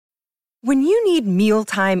When you need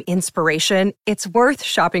mealtime inspiration, it's worth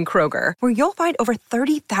shopping Kroger, where you'll find over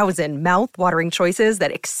 30,000 mouth-watering choices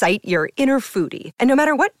that excite your inner foodie. And no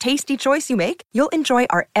matter what tasty choice you make, you'll enjoy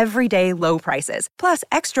our everyday low prices, plus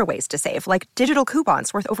extra ways to save, like digital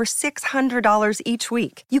coupons worth over $600 each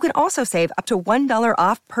week. You can also save up to $1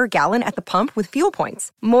 off per gallon at the pump with fuel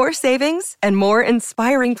points. More savings and more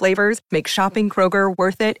inspiring flavors make shopping Kroger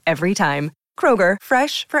worth it every time. Kroger,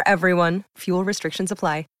 fresh for everyone. Fuel restrictions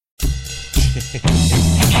apply.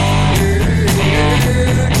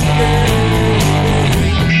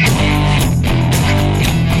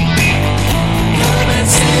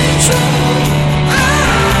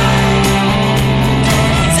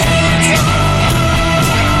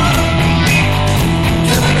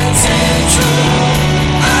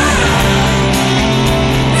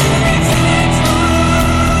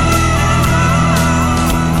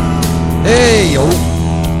 Hey, yo.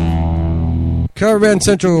 Caravan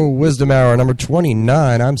Central Wisdom Hour, number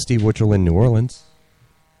 29. I'm Steve Witchell in New Orleans.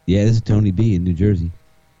 Yeah, this is Tony B. in New Jersey.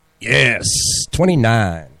 Yes,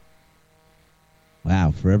 29.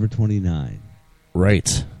 Wow, forever 29.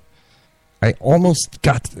 Right. I almost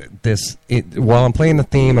got this. While I'm playing the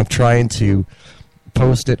theme, I'm trying to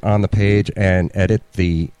post it on the page and edit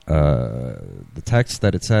the text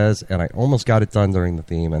that it says, and I almost got it done during the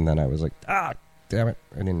theme, and then I was like, damn it,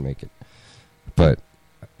 I didn't make it. But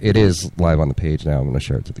it is live on the page now. I'm going to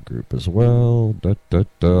share it to the group as well.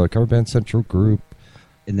 Cover Band Central group.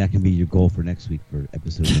 And that can be your goal for next week for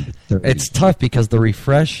episode number 30. It's tough because the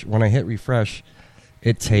refresh, when I hit refresh,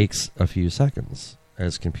 it takes a few seconds,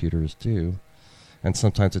 as computers do. And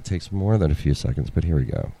sometimes it takes more than a few seconds, but here we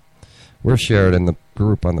go. We're shared in the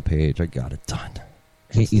group on the page. I got it done.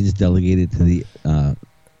 Can't you just delegate it to the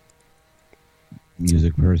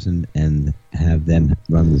music person and have them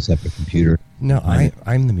run the separate computer? No,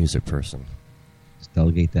 I'm the music person. Just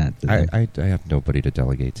delegate that. I have nobody to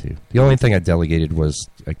delegate to. The only thing I delegated was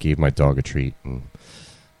I gave my dog a treat and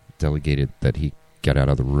delegated that he get out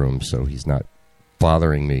of the room so he's not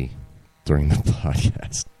bothering me during the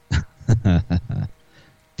podcast.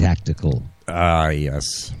 Tactical.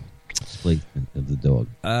 Yes. Displacement of the dog.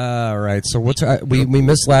 All right. So we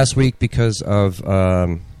missed last week because of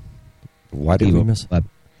why did we miss?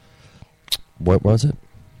 What was it?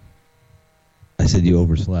 I said you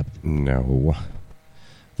overslept. No.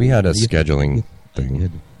 We had a scheduling thing,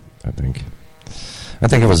 I think. I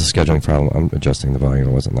think it was a scheduling problem. I'm adjusting the volume.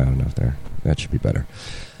 It wasn't loud enough there. That should be better.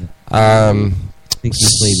 I think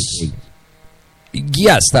you played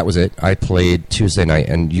Yes, that was it. I played Tuesday night,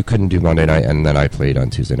 and you couldn't do Monday night, and then I played on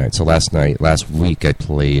Tuesday night. So last week, I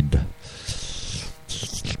played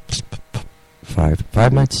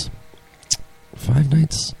 5 nights? 5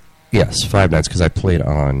 nights? Yes, 5 nights, because I played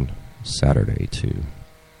on Saturday, too,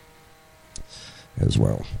 as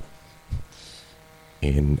well.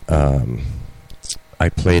 I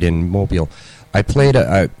played in Mobile. I've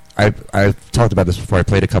talked about this before. I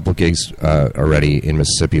played a couple gigs already in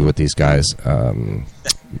Mississippi with these guys.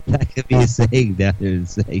 That could be a saying down there and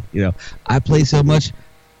say, I play so much,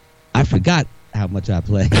 I forgot how much I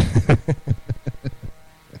play.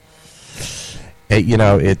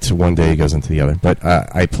 It's one day goes into the other. But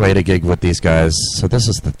I played a gig with these guys, so this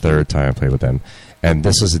is the third time I played with them. And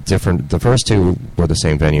this is the first two were the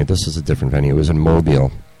same venue. This is a different venue. It was in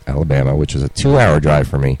Mobile, Alabama, which is a 2-hour drive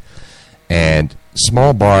for me. And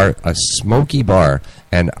small bar, a smoky bar.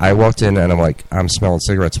 And I walked in and I'm like, I'm smelling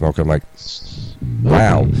cigarette smoke. I'm like,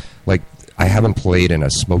 wow. Like, I haven't played in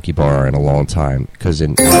a smoky bar in a long time. Because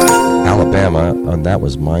in Alabama, and that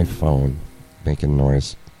was my phone making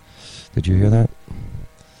noise. Did you hear that?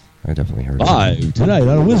 I definitely heard it. Live tonight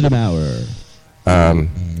on a Wisdom Hour.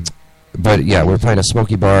 But yeah, we were playing a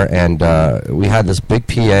smoky bar, and we had this big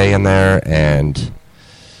PA in there, and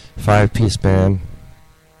 5-piece band,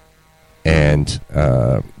 and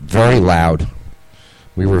very loud.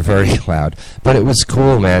 We were very loud, but it was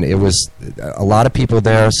cool, man. It was a lot of people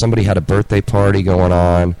there. Somebody had a birthday party going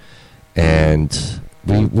on, and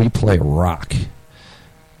we play rock.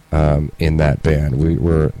 In that band,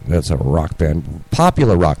 that's a rock band,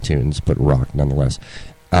 popular rock tunes, but rock nonetheless.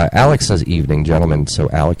 Alex says evening, gentlemen, so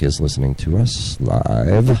Alec is listening to us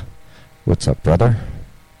live. What's up, brother?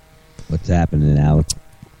 What's happening, Alec?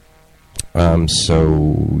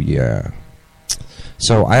 Yeah.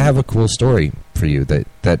 So I have a cool story for you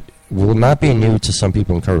that will not be new to some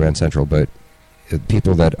people in Caravan Central, but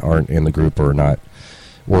people that aren't in the group or not,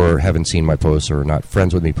 or haven't seen my posts or are not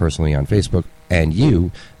friends with me personally on Facebook, and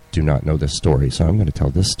you do not know this story. So I'm going to tell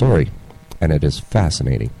this story, and it is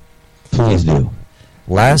fascinating. Please do.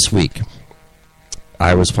 Last week,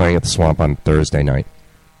 I was playing at the Swamp on Thursday night,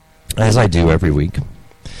 as I do every week,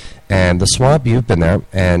 And the Swamp, you've been there,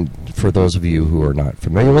 and for those of you who are not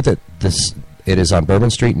familiar with it, it is on Bourbon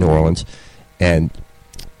Street, New Orleans, and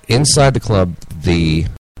inside the club, the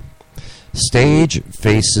stage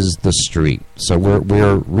faces the street. So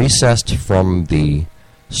we're recessed from the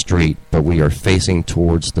street, but we are facing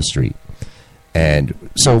towards the street. And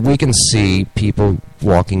so we can see people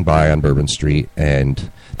walking by on Bourbon Street, and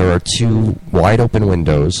there are two wide open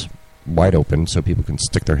windows, wide open, so people can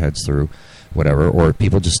stick their heads through, whatever, or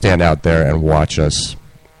people just stand out there and watch us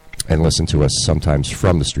and listen to us sometimes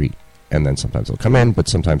from the street. And then sometimes they'll come in, but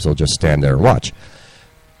sometimes they'll just stand there and watch.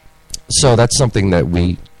 So that's something that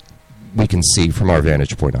we can see from our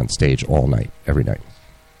vantage point on stage all night, every night.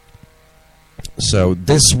 So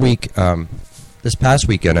this week, this past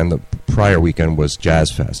weekend and the prior weekend was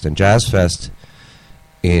Jazz Fest. And Jazz Fest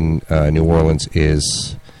in New Orleans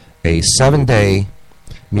is a 7-day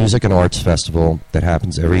music and arts festival that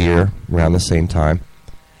happens every year around the same time.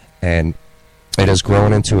 And it has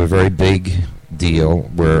grown into a very big deal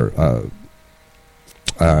where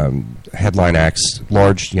headline acts,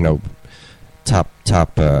 large,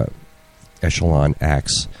 top echelon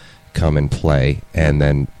acts come and play, and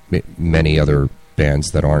then many other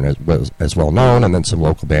bands that aren't as well known, and then some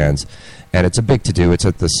local bands. And it's a big to-do. It's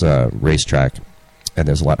at this racetrack, and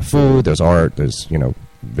there's a lot of food, there's art, there's,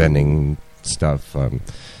 vending stuff,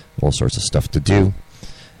 all sorts of stuff to do.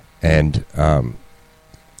 And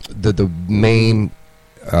the main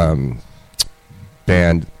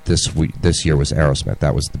band this year was Aerosmith.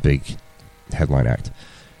 That was the big headline act.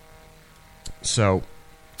 So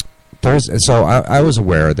I was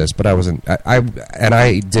aware of this, but I wasn't.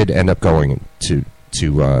 I did end up going to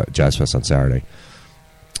Jazz Fest on Saturday,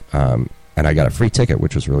 and I got a free ticket,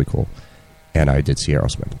 which was really cool. And I did see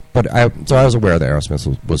Aerosmith, so I was aware that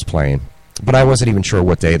Aerosmith was playing, but I wasn't even sure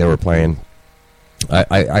what day they were playing.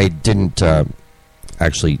 I didn't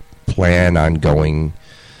actually plan on going.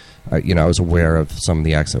 I was aware of some of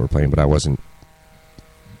the acts that were playing, but I wasn't.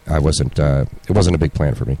 It wasn't a big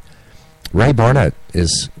plan for me. Ray Barnett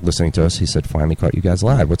is listening to us. He said, "Finally caught you guys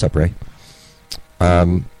live." What's up, Ray?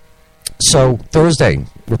 So Thursday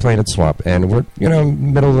we're playing at Swamp, and we're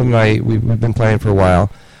middle of the night. We've been playing for a while,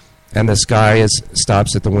 and this guy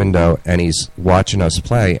stops at the window and he's watching us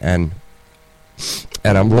play, and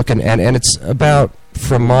I'm looking, and it's about,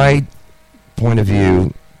 from my point of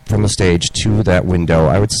view, from the stage to that window,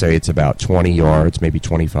 I would say it's about 20 yards, maybe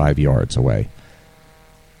 25 yards away.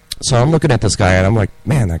 So I'm looking at this guy, and I'm like,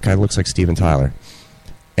 man, that guy looks like Steven Tyler.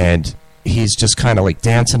 And he's just kind of like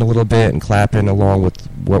dancing a little bit and clapping along with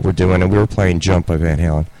what we're doing, and we were playing Jump by Van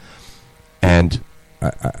Halen. And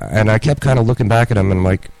I kept kind of looking back at him, and I'm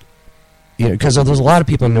like, because there's a lot of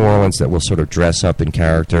people in New Orleans that will sort of dress up in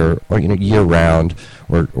character, or year-round,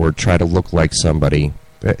 or try to look like somebody.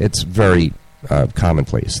 It's very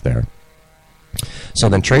commonplace there. So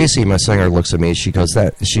then Tracy, my singer, looks at me. She goes,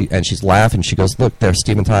 she's laughing. She goes, "Look, there's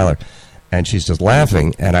Steven Tyler," and she's just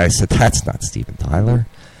laughing. And I said, "That's not Steven Tyler."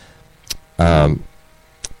 And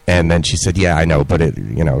then she said, "Yeah, I know, but it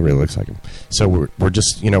really looks like him." So we're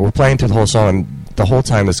just we're playing through the whole song. And the whole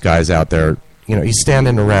time this guy's out there, he's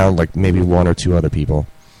standing around like maybe one or two other people,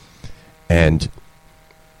 and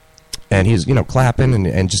he's clapping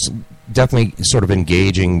and just definitely sort of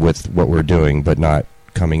engaging with what we're doing, but not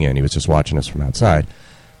coming in. He was just watching us from outside.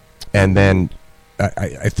 And then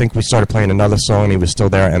I think we started playing another song, and he was still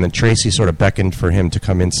there, and then Tracy sort of beckoned for him to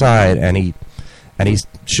come inside, and he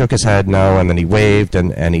shook his head no, and then he waved,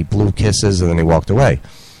 and he blew kisses, and then he walked away.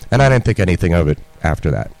 And I didn't think anything of it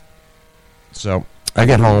after that. So I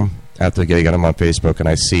get home after the gig, and I'm on Facebook, and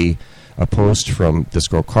I see a post from this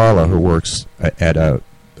girl Carla, who works at a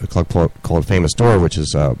club called Famous Door, which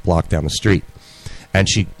is a block down the street. And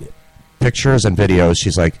she pictures and videos,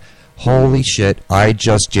 she's like, "Holy shit, I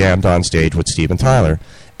just jammed on stage with Steven Tyler."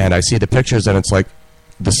 And I see the pictures, and it's like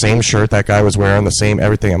the same shirt that guy was wearing, the same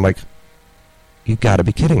everything. I'm like, you got to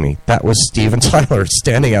be kidding me. That was Steven Tyler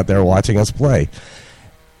standing out there watching us play.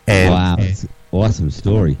 And wow, that's an awesome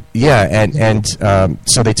story. Yeah, and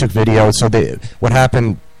so they took video. So what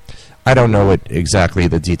happened, I don't know exactly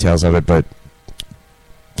the details of it, but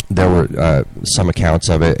there were some accounts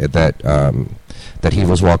of it that he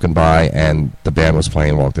was walking by, and the band was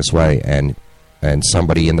playing Walk This Way, and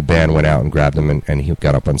somebody in the band went out and grabbed him, and he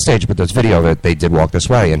got up on stage. But there's video of it. They did Walk This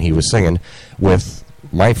Way, and he was singing with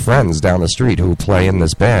my friends down the street who play in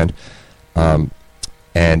this band.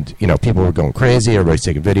 And people were going crazy. Everybody's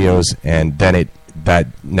taking videos, and then that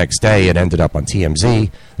next day it ended up on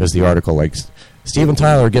TMZ. There's the article like, Steven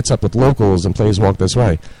Tyler gets up with locals and plays Walk This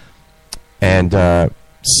Way. And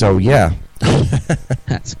so yeah,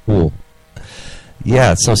 that's cool.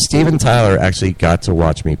 Yeah, so Steven Tyler actually got to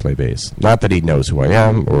watch me play bass. Not that he knows who I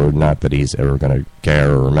am, or not that he's ever going to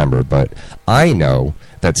care or remember, but I know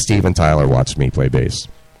that Steven Tyler watched me play bass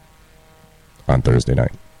on Thursday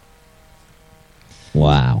night.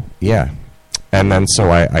 Wow. Yeah. And then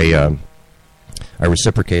so I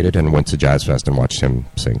reciprocated and went to Jazz Fest and watched him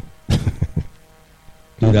sing.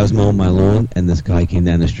 Dude, I was mowing my lawn, and this guy came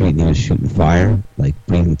down the street, and he was shooting fire, like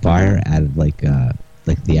breathing fire out of like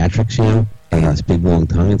theatrics, you know, and this big long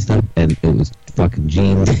tongue and stuff. And it was fucking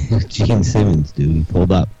Gene Simmons, dude. He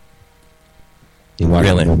pulled up.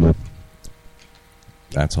 Really?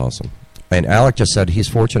 That's awesome. And Alec just said he's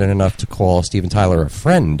fortunate enough to call Steven Tyler a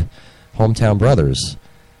friend, hometown brothers.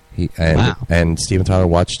 Wow. And Steven Tyler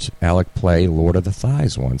watched Alec play Lord of the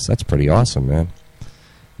Thighs once. That's pretty awesome, man.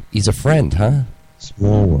 He's a friend, huh?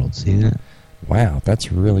 Small world, see that? Wow,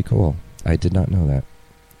 that's really cool. I did not know that.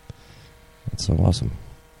 That's so awesome.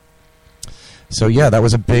 So yeah, that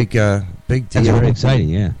was a big deal. That's very exciting,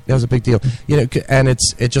 yeah. That was a big deal. You know, and it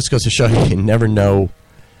just goes to show you never know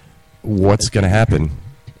what's going to happen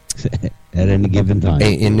at any given time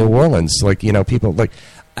in New Orleans. Like, you know, people like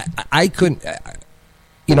I couldn't.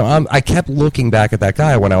 You know, I kept looking back at that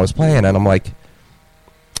guy when I was playing, and I'm like,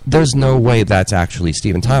 there's no way that's actually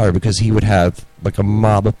Steven Tyler, because he would have like a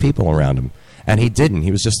mob of people around him, and he didn't.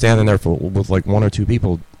 He was just standing there with like one or two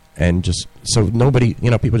people, and just so nobody, you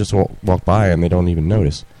know, people just walk by and they don't even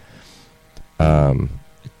notice.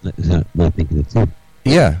 Is that not thinking it's him?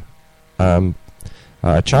 Yeah.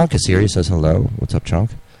 Chonk is here. He says hello. What's up,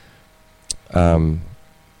 Chonk?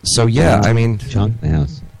 So yeah, I mean, Chonk in the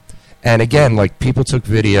house. And again, like, people took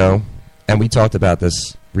video, and we talked about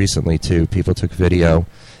this recently too. People took video,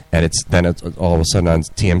 and it's all of a sudden on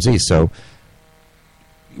TMZ. So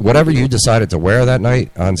whatever you decided to wear that night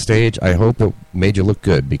on stage, I hope it made you look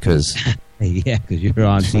good, because yeah, because you're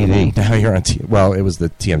on TV. Now you're on well, it was the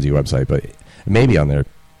TMZ website, but maybe on their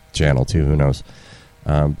channel too. Who knows?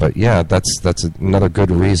 But yeah, that's another good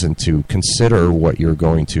reason to consider what you're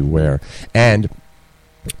going to wear, and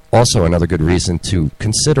also another good reason to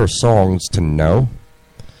consider songs to know.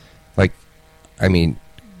 Like, I mean,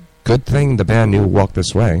 good thing the band knew Walk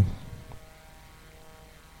This Way,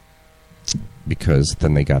 because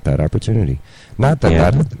then they got that opportunity. Not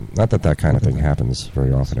that kind of thing happens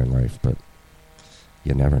very often in life, but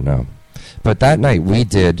you never know. But that night we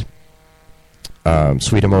did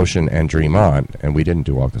Sweet Emotion and Dream On, and we didn't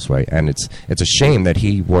do Walk This Way. And it's a shame that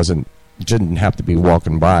he didn't have to be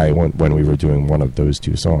walking by when we were doing one of those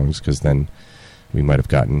two songs, because then we might have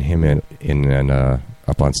gotten him in and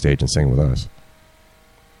up on stage and sing with us.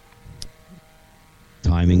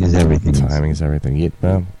 Timing is everything. Timing is everything.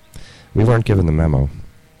 Well, we weren't given the memo.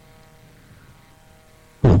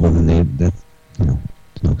 Well, then that's, you know,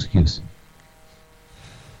 no excuse.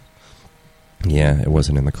 Yeah, it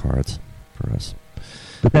wasn't in the cards for us.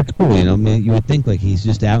 But that's cool, you know. I mean, you would think like he's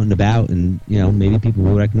just out and about, and you know, maybe people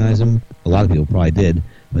will recognize him. A lot of people probably did,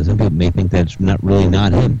 but some people may think that's not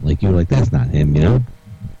him. Like, you were like, that's not him, you know?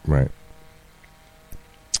 Right.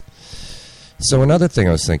 So another thing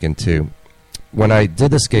I was thinking too, when I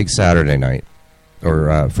did this gig Saturday night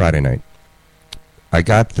or Friday night, I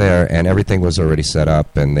got there and everything was already set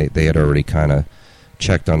up, and they had already kind of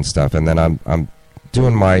checked on stuff, and then I'm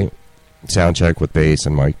doing my sound check with bass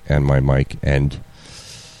and my mic, and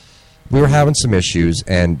we were having some issues,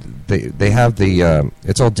 and they have the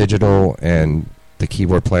it's all digital, and the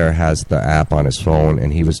keyboard player has the app on his phone,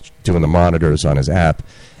 and he was doing the monitors on his app,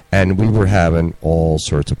 and we were having all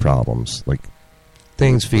sorts of problems, like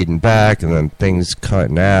things feeding back, and then things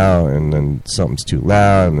cutting out, and then something's too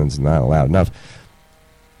loud, and then it's not loud enough,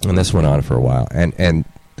 and this went on for a while, and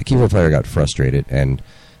the keyboard player got frustrated, and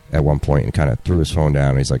at one point, and kind of threw his phone down,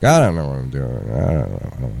 and he's like, I don't know what I'm doing, I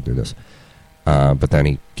don't want to do this. But then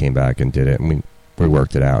he came back and did it, and we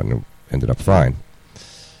worked it out, and it ended up fine.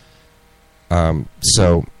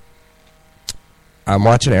 So I'm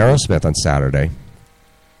watching Aerosmith on Saturday,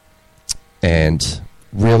 and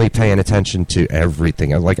really paying attention to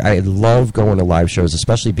everything. Like, I love going to live shows,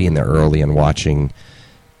 especially being there early and watching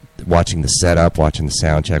the setup, watching the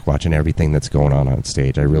sound check, watching everything that's going on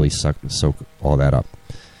stage. I really soak all that up,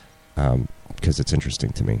 because it's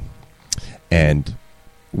interesting to me. And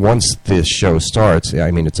once this show starts, I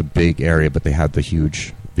mean, it's a big area, but they have the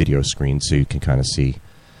huge video screen, so you can kind of see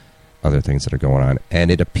other things that are going on. And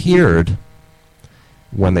it appeared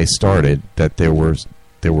when they started that they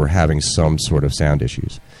were having some sort of sound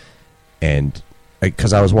issues. And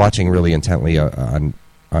because I was watching really intently on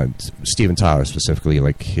Steven Tyler specifically,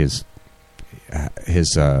 like his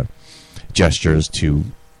gestures to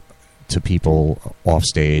people off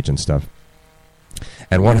stage and stuff.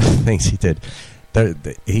 And one of the things he did,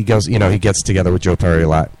 he goes, he gets together with Joe Perry a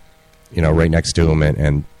lot, right next to him,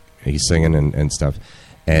 and he's singing and stuff.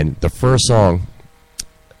 And the first song,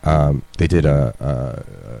 they did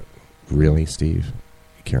really, Steve?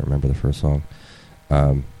 I can't remember the first song.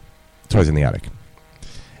 Toys in the Attic.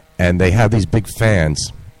 And they have these big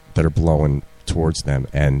fans that are blowing towards them,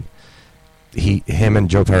 and him and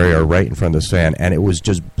Joe Perry are right in front of this fan, and it was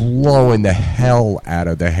just blowing the hell out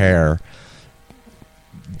of the hair.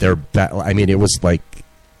 It was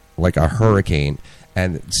like a hurricane.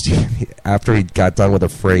 And after he got done with a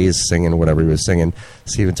phrase singing whatever he was singing,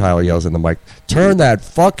 Steven Tyler yells in the mic, "Turn that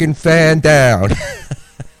fucking fan down!"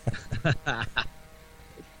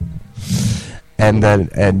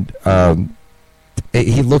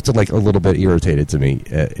 He looked like a little bit irritated to me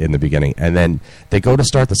in the beginning, and then they go to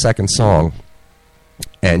start the second song,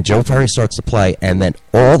 and Joe Perry starts to play, and then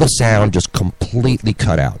all the sound just completely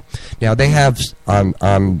cut out. Now they have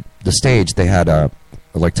on the stage, they had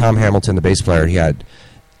like Tom Hamilton, the bass player, he had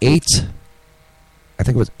 6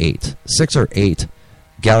 or 8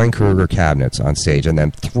 Gallien-Kruger cabinets on stage, and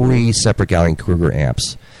then 3 separate Gallien-Kruger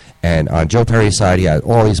amps. And on Joe Perry's side, he had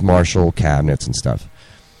all these Marshall cabinets and stuff.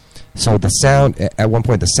 So the sound, at one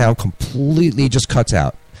point, the sound completely just cuts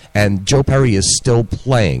out. And Joe Perry is still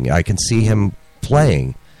playing. I can see him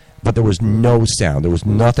playing, but there was no sound. There was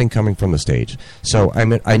nothing coming from the stage. So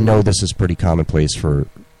I know this is pretty commonplace for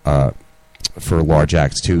large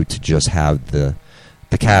acts too, to just have the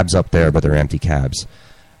cabs up there, but they're empty cabs.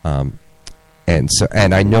 And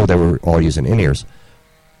I know they were all using in-ears.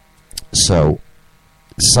 So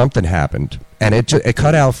something happened, and it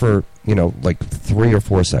cut out for like 3 or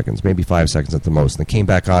 4 seconds, maybe 5 seconds at the most, and then came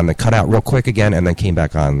back on, then cut out real quick again, and then came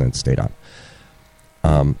back on, and then stayed on.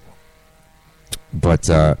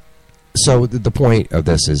 So the point of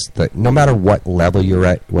this is that no matter what level you're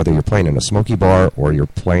at, whether you're playing in a Smoky Bar or you're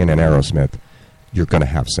playing in Aerosmith, you're going to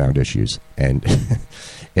have sound issues, and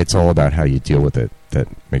it's all about how you deal with it that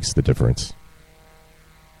makes the difference.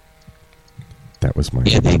 That was my...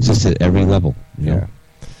 Yeah, they exist at every level. Yeah.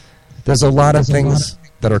 There's a lot of things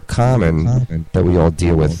that are common that we all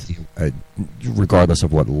deal with, regardless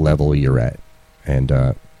of what level you're at. And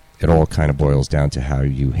it all kind of boils down to how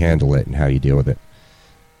you handle it and how you deal with it.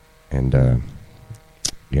 And,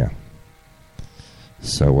 yeah.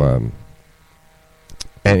 So,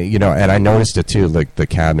 and I noticed it too, like the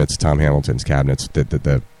cabinets, Tom Hamilton's cabinets,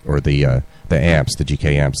 the amps, the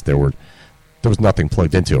GK amps, there was nothing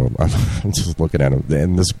plugged into them. I'm just looking at them,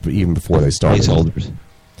 and this even before they started. Placeholders.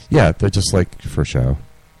 Yeah, they're just like for show,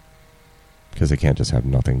 because they can't just have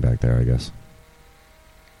nothing back there, I guess.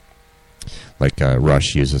 Like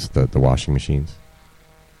Rush uses the washing machines.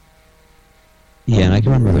 Yeah, and I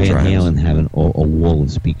can remember Van Halen having a wall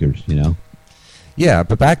of speakers, Yeah,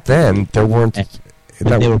 but back then there weren't.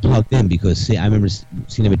 But they were plugged in because I remember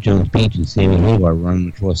seeing them at Jones Beach and Sammy Hagar running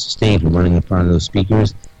across the stage and running in front of those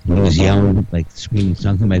speakers. And he was yelling, like screaming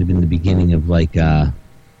something. Might have been the beginning of like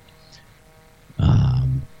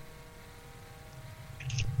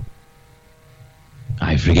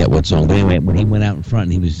I forget what song. But anyway, when he went out in front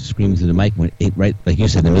and he was screaming through the mic, right, like you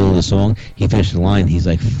said, in the middle of the song, he finished the line. He's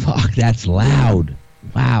like, "Fuck, that's loud!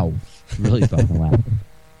 Wow, really fucking loud."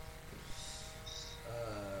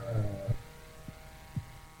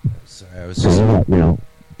 So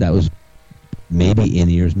that was maybe in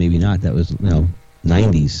ears, maybe not. That was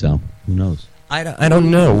 90s. So who knows? I don't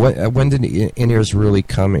know. When did in ears really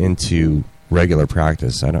come into regular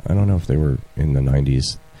practice? I don't know if they were in the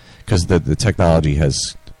 90s, because the technology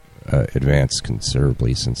has advanced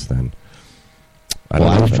considerably since then. I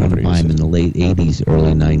was trying to buy them in the late 80s,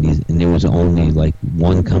 early 90s, and there was only like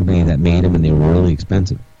one company that made them, and they were really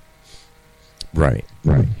expensive. Right.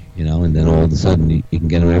 And then all of a sudden you can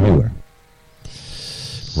get them everywhere.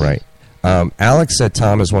 Right. Alex said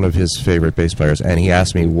Tom is one of his favorite bass players, and he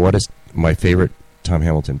asked me what is my favorite Tom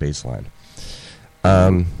Hamilton bass line.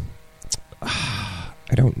 I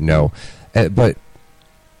don't know, but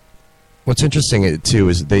what's interesting too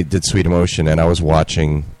is they did Sweet Emotion, and I was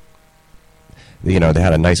watching. They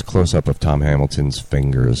had a nice close up of Tom Hamilton's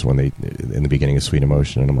fingers in the beginning of Sweet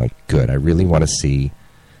Emotion, and I'm like, good. I really want to see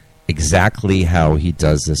exactly how he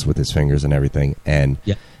does this with his fingers and everything, and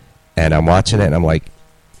I'm watching it, and I'm like,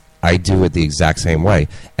 I do it the exact same way.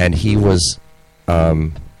 And he was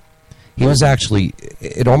actually,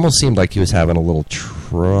 it almost seemed like he was having a little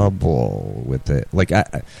trouble with it. Like, I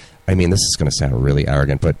mean, this is going to sound really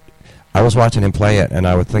arrogant, but I was watching him play it, and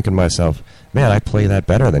I was thinking to myself, man, I play that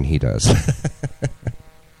better than he does.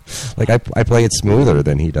 Like, I play it smoother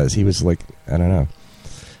than he does. He was like, I don't know.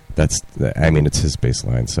 It's his bass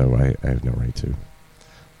line, so I have no right to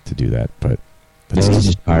do that. But he's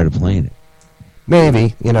just tired of playing it.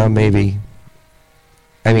 Maybe, maybe.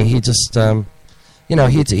 I mean, he just,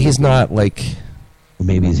 he's not like... Or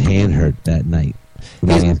maybe his hand hurt that night.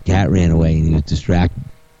 Maybe his cat ran away and he was distracted.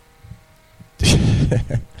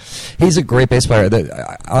 He's a great bass player.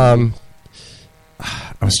 I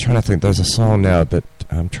was trying to think. There's a song now that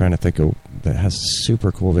I'm trying to think of that has a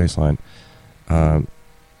super cool bass line. And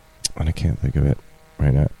I can't think of it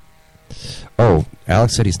right now. Oh,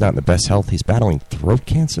 Alex said he's not in the best health. He's battling throat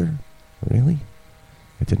cancer? Really?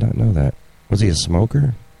 I did not know that. Was he a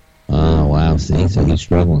smoker? Oh, wow. See, so he's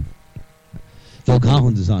struggling. Phil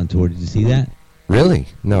Collins is on tour. Did you see that? Really?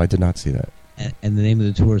 No, I did not see that. And the name of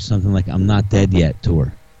the tour is something like I'm Not Dead Yet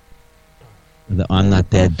Tour. The I'm Not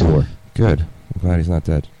Dead Tour. Good. I'm glad he's not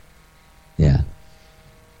dead. Yeah.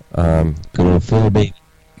 Good old Phil, baby.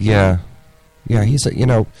 Yeah. Yeah, he's,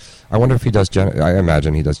 I wonder if he does, I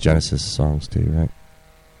imagine he does Genesis songs too, right?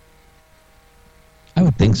 I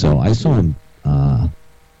would think so. I saw him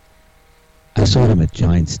at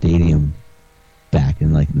Giant Stadium back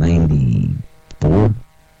in like 94.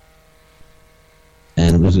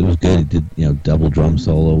 And it was good. He did, double drum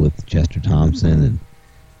solo with Chester Thompson, and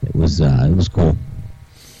it was cool.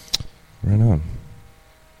 Right on.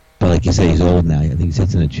 But like you said, he's old now. I think he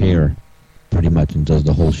sits in a chair pretty much and does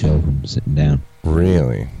the whole show from sitting down.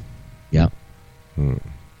 Really? Yeah.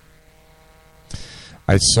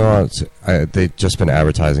 I saw they've just been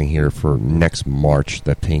advertising here for next March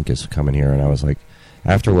that Pink is coming here, and I was like,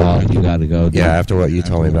 after what you got to go. Yeah, after what you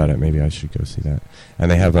told me about it, maybe I should go see that. And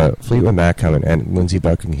they have a Fleetwood Mac coming, and Lindsey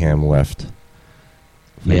Buckingham left.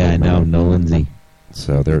 Yeah, I know. No Lindsey.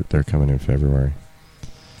 So they're coming in February.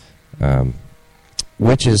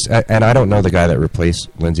 Which is, and I don't know the guy that replaced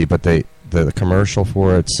Lindsey, but the commercial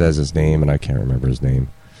for it says his name, and I can't remember his name.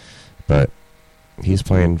 But he's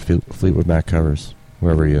playing Fleetwood Mac covers,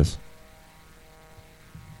 whoever he is.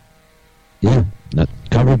 Yeah, that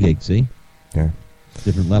cover gig, see? Yeah.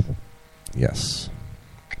 Different level. Yes.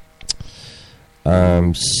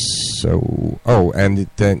 And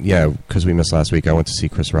then, yeah, because we missed last week, I went to see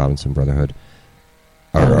Chris Robinson, Brotherhood.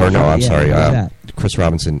 Sorry. Chris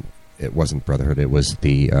Robinson, it wasn't Brotherhood, it was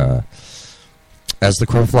the As the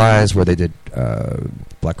Crow Flies, where they did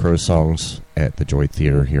Black Crowes songs at the Joy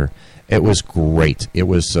Theater here. It was great. It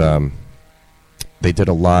was, they did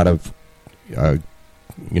a lot of,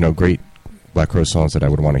 great Black Crowes songs that I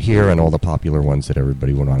would want to hear, and all the popular ones that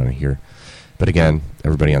everybody would want to hear. But again,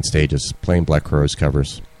 everybody on stage is playing Black Crowes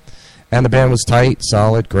covers. And the band was tight,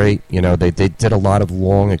 solid, great. They did a lot of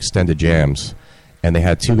long, extended jams. And they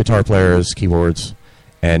had 2 guitar players, keyboards,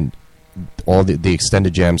 and all the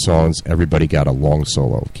extended jam songs, everybody got a long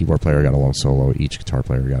solo. Keyboard player got a long solo. Each guitar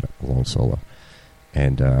player got a long solo.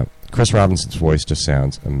 And Chris Robinson's voice just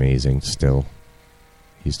sounds amazing still.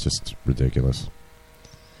 He's just ridiculous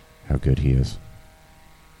how good he is.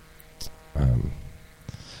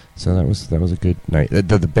 So that was a good night.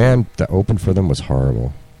 The band that opened for them was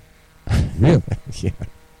horrible. Really? Yeah.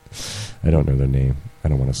 I don't know their name. I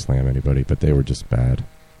don't want to slam anybody, but they were just bad.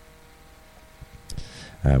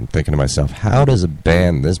 I'm thinking to myself, how does a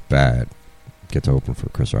band this bad get to open for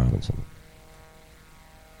Chris Robinson?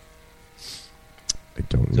 I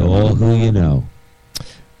don't know. It's all who you know.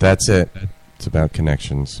 That's it. It's about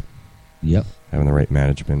connections. Yep. Having the right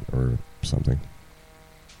management or something.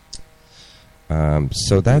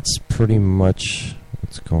 So that's pretty much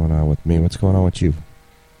what's going on with me. What's going on with you?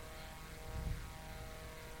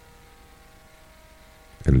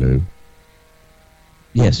 Hello?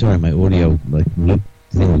 Yeah, sorry, my audio, thing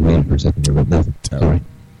was muted for a second there, but nothing. Sorry.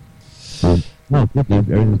 No, good,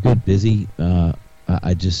 dude. Everything's good. Busy.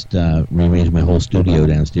 I just rearranged my whole studio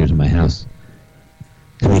downstairs in my house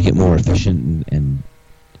to make it more efficient and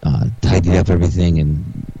tidied up everything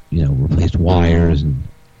and, replaced wires and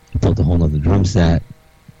built a whole nother drum set.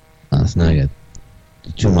 So now I got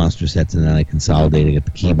the 2 monster sets, and then I consolidated. I got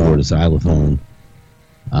the keyboard, a xylophone,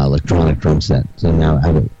 electronic drum set. So now I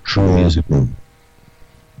have a true music room.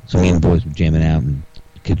 So me and the boys were jamming out, and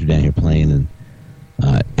the kids are down here playing, and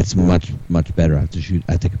it's much, much better. I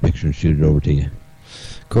take a picture and shoot it over to you.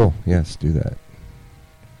 Cool. Yes, do that.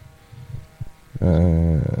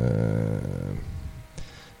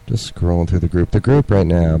 Just scrolling through the group. The group right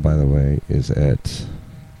now, by the way, is at,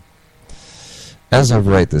 as of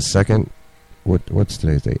right this second, what's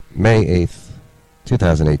today's date? May 8th,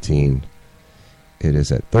 2018. It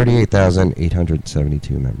is at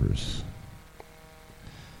 38,872 members.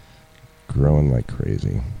 Growing like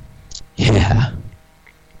crazy. Yeah.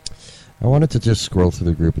 I wanted to just scroll through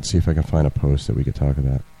the group and see if I can find a post that we could talk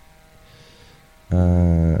about.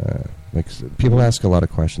 People ask a lot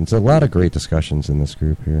of questions. A lot of great discussions in this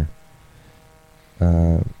group here.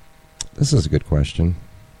 This is a good question.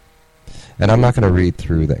 And I'm not going to read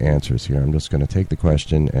through the answers here. I'm just going to take the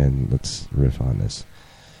question and let's riff on this.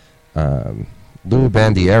 Lou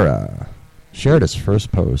Bandiera shared his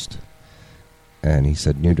first post, and he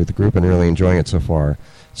said, new to the group and really enjoying it so far.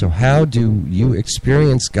 So how do you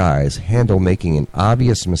experienced guys handle making an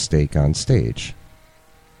obvious mistake on stage?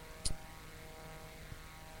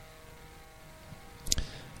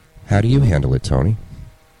 How do you handle it, Tony?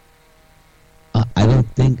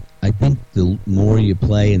 I think the more you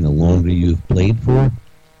play and the longer you've played for,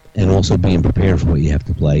 and also being prepared for what you have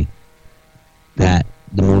to play, that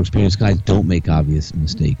the more experienced guys don't make obvious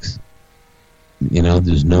mistakes. You know,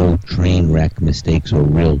 there's no train wreck mistakes or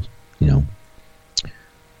real, you know.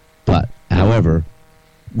 But, however,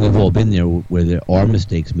 we've all been there where there are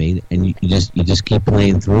mistakes made, and you just keep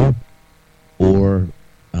playing through, or,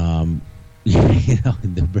 you know,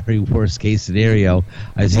 in the very worst case scenario,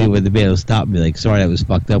 I see where the band will stop and be like, sorry, that was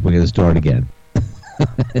fucked up, we're going to start again.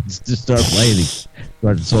 It's just start playing,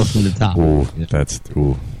 start the song from the top.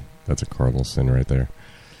 That's a cardinal sin right there.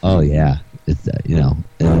 Oh, yeah. It's, you know,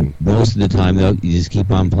 and most of the time, though, you just keep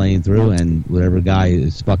on playing through, and whatever guy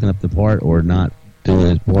is fucking up the part or not doing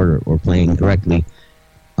his part or playing correctly,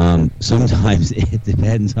 sometimes it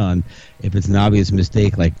depends on if it's an obvious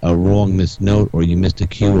mistake, like a wrong missed note, or you missed a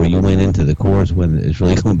cue, or you went into the chorus when it's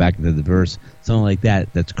really going back into the verse, something like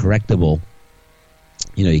that, that's correctable.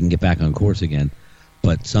 You know, you can get back on course again.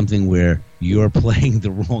 But something where you're playing the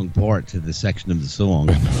wrong part to the section of the song,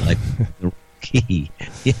 like the key,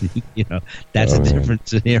 you know, that's a different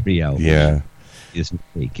scenario. Yeah. It's a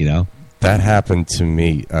mistake, you know? That happened to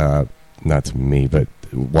me, not to me, but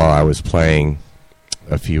while I was playing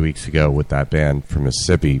a few weeks ago with that band from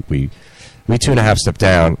Mississippi, we 2.5 Step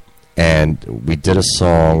Down, and we did a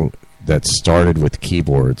song that started with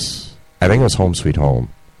keyboards. I think it was Home Sweet Home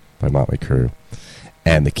by Motley Crue.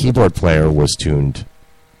 And the keyboard player was tuned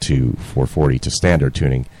to 440 to standard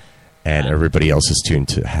tuning, and everybody else is tuned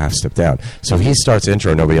to half step down. So he starts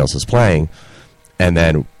intro, nobody else is playing, and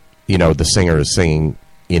then, you know, the singer is singing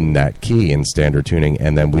in that key in standard tuning,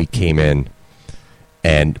 and then we came in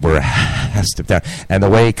and we're half step down. And the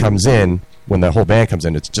way it comes in, when the whole band comes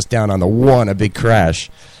in, it's just down on the one, a big crash,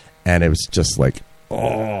 and it was just like,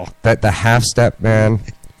 oh, that the half step, man.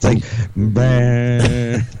 It's like,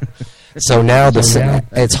 so now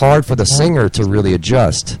it's hard for the singer to really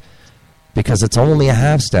adjust because it's only a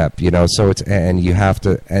half step, you know. So it's, and you have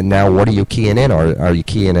to. And now, what are you keying in? Are you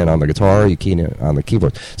keying in on the guitar? Or are you keying in on the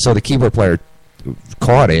keyboard? So the keyboard player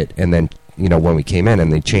caught it, and then, you know, when we came in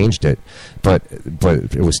and they changed it, but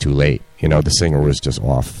it was too late. You know, the singer was just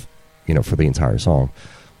off, you know, for the entire song.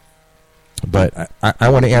 But I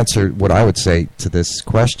want to answer what I would say to this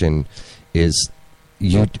question is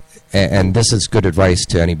you. And this is good advice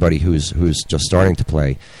to anybody who's just starting to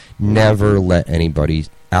play. Never let anybody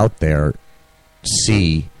out there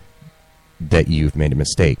see that you've made a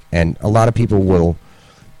mistake. And a lot of people will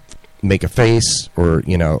make a face, or,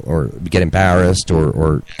 you know, or get embarrassed,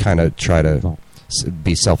 or kind of try to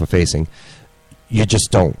be self-effacing. You just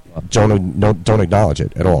don't acknowledge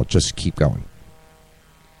it at all. Just keep going.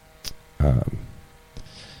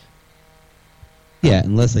 Yeah,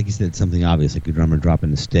 unless, like you said, something obvious, like your drummer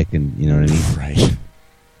dropping the stick, and you know what I mean? Right.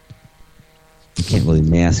 You can't really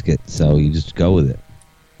mask it, so you just go with it.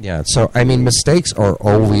 Yeah, so, I mean, mistakes are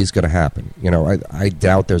always going to happen. You know, I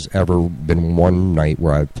doubt there's ever been one night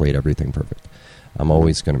where I've played everything perfect. I'm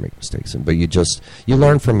always going to make mistakes. But you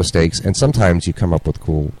learn from mistakes, and sometimes you come up with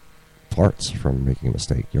cool parts from making a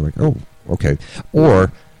mistake. You're like, oh, okay.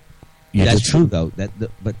 Or that's true, though.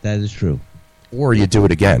 But that is true. Or you do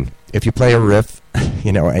it again. If you play a riff,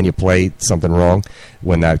 you know, and you play something wrong,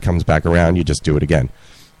 when that comes back around, you just do it again.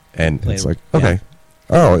 And it's like, okay. Yeah.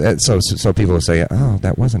 Oh, so people will say, oh,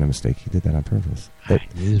 that wasn't a mistake. He did that on purpose.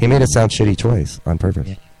 He made it sound shitty twice on purpose.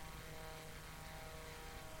 Yeah.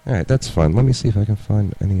 All right, that's fun. Let me see if I can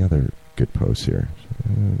find any other good posts here.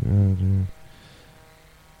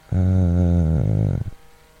 All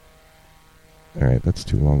right, that's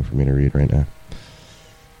too long for me to read right now.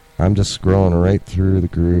 I'm just scrolling right through the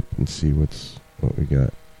group and see what we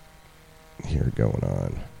got here going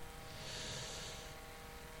on.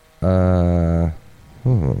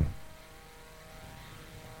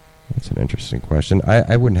 That's an interesting question.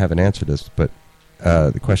 I wouldn't have an answer to this, but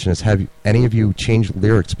the question is, have any of you changed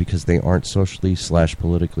lyrics because they aren't socially /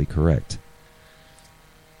 politically correct?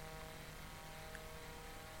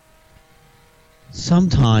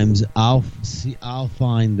 Sometimes I'll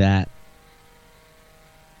find that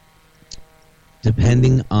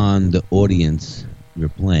depending on the audience you're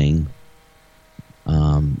playing,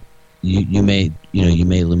 you may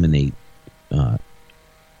eliminate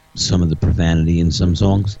some of the profanity in some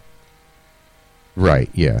songs. Right,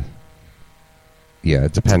 yeah. Yeah,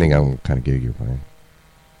 depending on what kind of gig you're playing.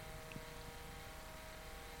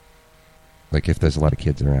 Like if there's a lot of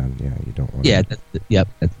kids around, yeah, you don't want Yeah,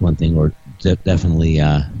 that's one thing. Or definitely,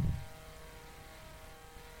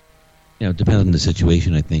 depends on the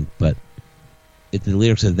situation, I think. But if the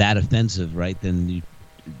lyrics are that offensive, right, then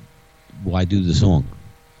why do the song?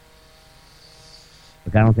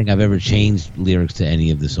 Like, I don't think I've ever changed lyrics to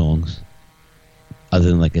any of the songs. Other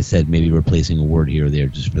than, like I said, maybe replacing a word here or there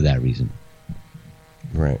just for that reason.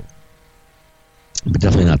 Right. But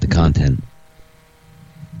definitely not the content.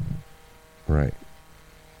 Right.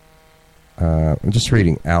 I'm just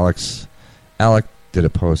reading Alex. Alec did a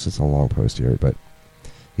post. It's a long post here, but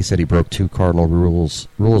he said he broke 2 cardinal rules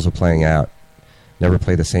of playing out. Never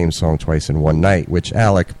play the same song twice in one night, which,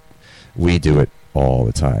 Alec, we do it all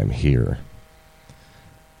the time here.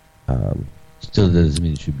 Still doesn't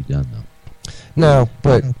mean it should be done, though. No,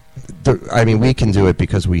 but, we can do it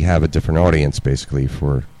because we have a different audience, basically,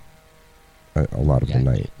 for a lot of the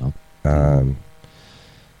night.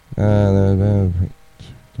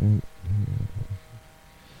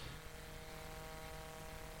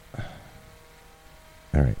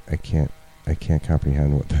 All right, I can't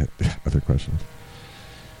comprehend what that other question is.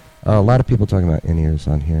 A lot of people talking about in-ears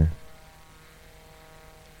on here.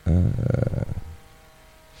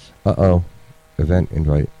 Event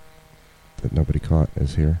invite that nobody caught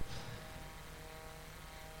is here.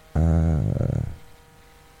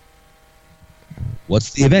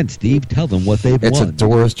 What's the event, Steve? Tell them what they've won. It's a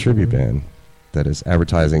Doors tribute band that is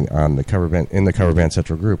advertising on the cover band in the Cover Band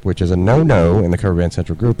Central group, which is a no-no in the Cover Band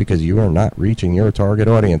Central group because you are not reaching your target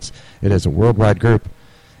audience. It is a worldwide group,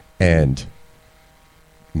 and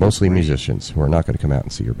mostly musicians who are not going to come out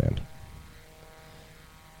and see your band.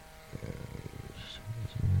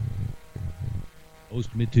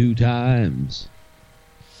 Post me 2 times.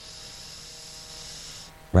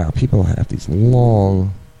 Wow, people have these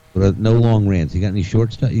long... But no long rants. You got any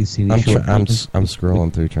short stuff? You see any short I'm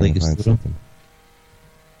scrolling through trying to find something.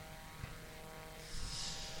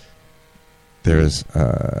 There's,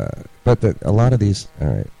 but a lot of these, all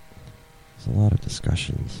right, there's a lot of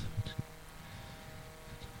discussions.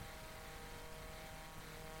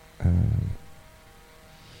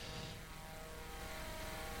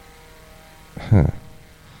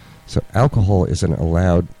 So alcohol isn't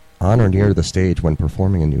allowed on or near the stage when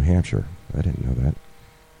performing in New Hampshire. I didn't know that.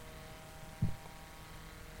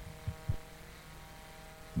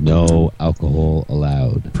 No alcohol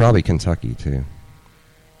allowed. Probably Kentucky too.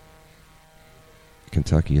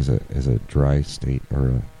 Kentucky is a dry state, or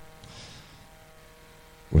a,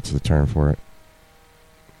 what's the term for it?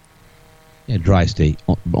 Yeah, dry state.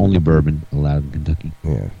 Only bourbon allowed in Kentucky.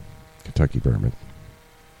 Yeah, Kentucky bourbon.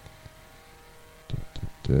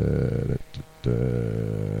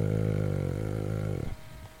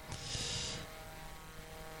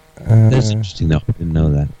 That's interesting, though. I didn't know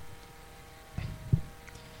that.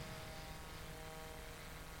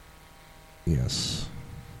 Yes.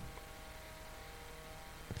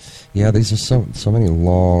 Yeah, these are so many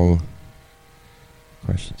long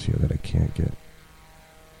questions here that I can't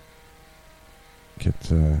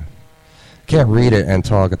can't read it and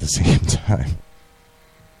talk at the same time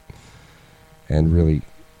and really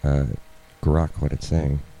grok what it's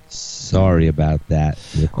saying. Sorry about that.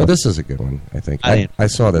 Well, this is a good one, I think. I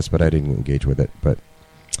saw this, but I didn't engage with it. But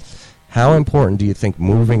how important do you think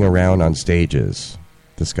moving around on stage is?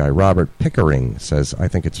 This guy, Robert Pickering, says, I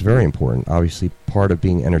think it's very important. Obviously, part of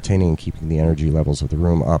being entertaining and keeping the energy levels of the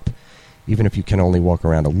room up, even if you can only walk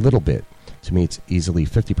around a little bit. To me, it's easily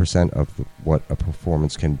 50% of what a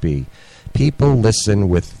performance can be. People listen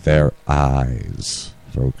with their eyes,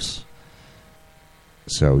 folks.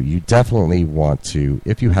 So you definitely want to,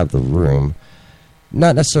 if you have the room,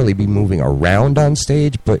 not necessarily be moving around on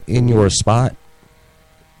stage, but in your spot.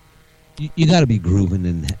 You got to be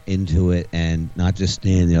grooving into it and not just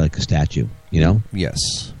standing there like a statue, you know? Yes.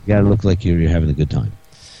 You got to look like you're having a good time.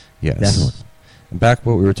 Yes. Definitely. And back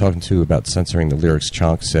what we were talking to about censoring the lyrics,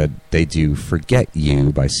 Chonk said they do Forget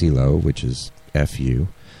You by CeeLo, which is F-U,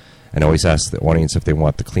 and always ask the audience if they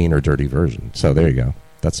want the clean or dirty version. So there you go.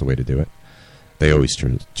 That's the way to do it. They always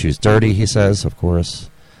choose dirty, he says, of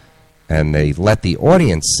course, and they let the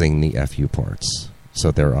audience sing the FU parts,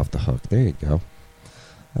 so they're off the hook. There you go.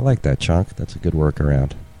 I like that, Chonk. That's a good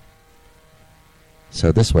workaround.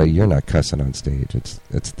 So this way, you're not cussing on stage. It's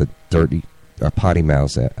the dirty potty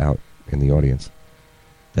mouths out in the audience.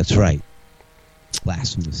 That's right.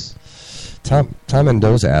 Blasphemous. Tom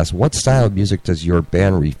Mendoza asks, what style of music does your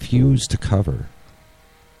band refuse to cover?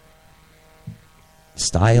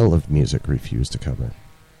 Style of music refuse to cover.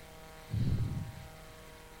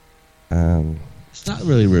 It's not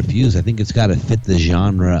really refused. I think it's got to fit the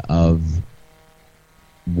genre of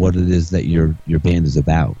what it is that your band is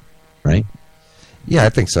about, right? Yeah, I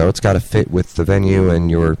think so. It's got to fit with the venue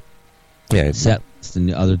and your set list and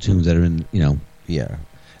the other tunes that are in, Yeah,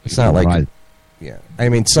 it's not like yeah. I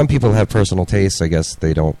mean, some people have personal tastes. I guess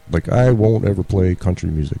they don't like. I won't ever play country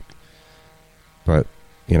music, but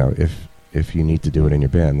if you need to do it in your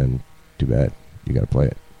band, then too bad. You got to play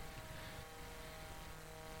it.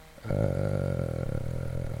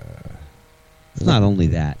 It's not only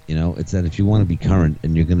that, it's that if you want to be current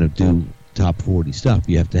and you're going to do top 40 stuff,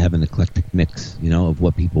 you have to have an eclectic mix, of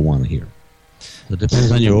what people want to hear. So it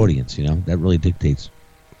depends on your audience, that really dictates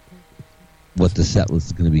what the set list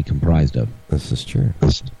is going to be comprised of. This is true.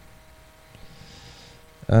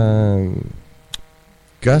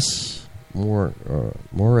 Gus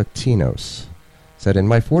Moratinos said, in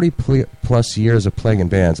my 40-plus years of playing in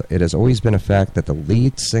bands, it has always been a fact that the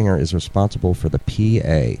lead singer is responsible for the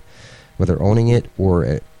PA, whether owning it or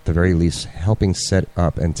at the very least helping set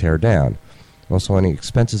up and tear down. Also, any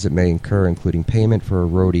expenses it may incur, including payment for a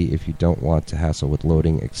roadie if you don't want to hassle with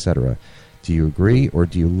loading, etc. Do you agree, or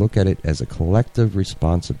do you look at it as a collective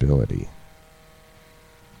responsibility?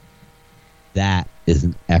 That is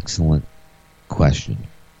an excellent question.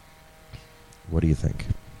 What do you think?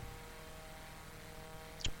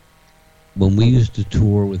 When we used to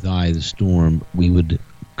tour with Eye the Storm, we would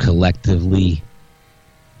collectively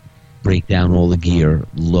break down all the gear,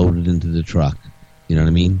 load it into the truck, you know what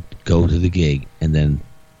I mean? Go to the gig, and then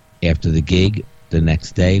after the gig, the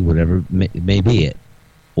next day, whatever may be it,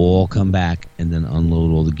 all come back and then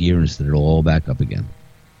unload all the gear and set it all back up again.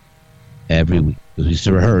 Every week. Because we used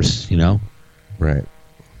to rehearse, Right.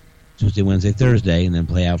 Tuesday, Wednesday, Thursday, and then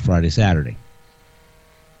play out Friday, Saturday.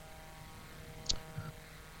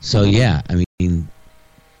 So, yeah, I mean,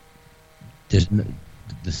 there's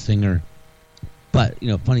the singer. But,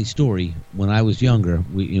 funny story, when I was younger,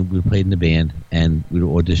 we played in the band, and we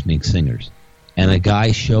were auditioning singers. And a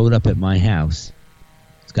guy showed up at my house,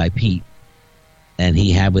 this guy Pete, and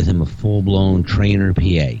he had with him a full-blown trainer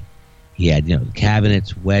PA. He had,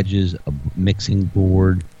 cabinets, wedges, a mixing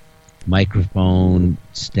board, microphone,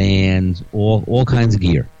 stands, all kinds of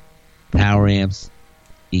gear, power amps.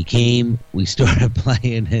 He came, we started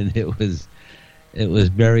playing, and it was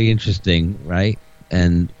very interesting, right?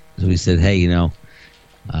 And so we said, hey, it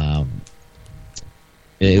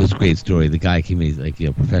was a great story. The guy came in, he's like,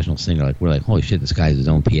 professional singer. Like, we're like, holy shit, this guy's his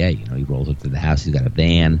own PA. He rolls up to the house. He's got a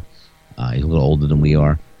van. He's a little older than we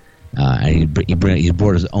are, and he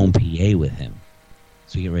brought his own PA with him.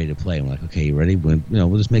 So we get ready to play. I'm like, okay, you ready?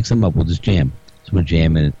 We'll just make something up. We'll just jam. So we're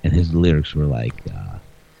jamming, and his lyrics were like,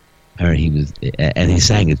 I heard and he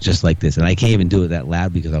sang it just like this. And I can't even do it that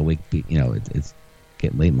loud because I'll wake. It's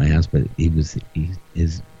getting late in my house. But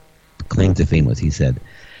his claim to fame was, he said,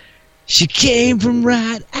 she came from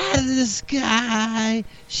right out of the sky.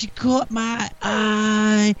 She caught my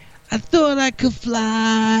eye. I thought I could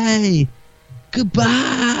fly.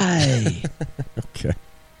 Goodbye. Okay.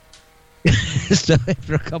 So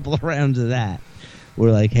after a couple of rounds of that,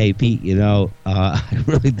 we're like, hey, Pete, I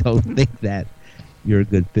really don't think that you're a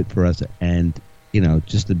good fit for us. And,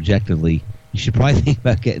 just objectively, you should probably think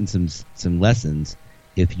about getting some lessons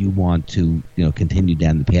if you want to, continue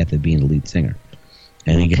down the path of being a lead singer.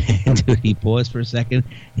 And he paused for a second.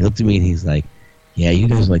 He looked at me and he's like, yeah, you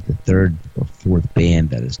guys are like the third or fourth band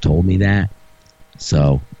that has told me that.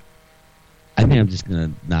 So I think I'm just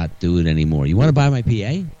going to not do it anymore. You want to buy my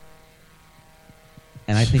PA?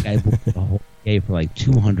 And I think I bought the whole PA for like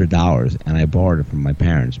 $200, and I borrowed it from my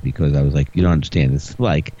parents because I was like, you don't understand. This is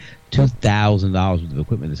like $2,000 worth of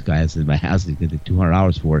equipment this guy has in my house. He's going to take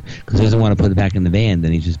 $200 for it because he doesn't want to put it back in the van.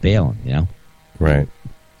 Then he's just bailing, Right.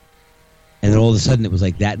 And then all of a sudden, it was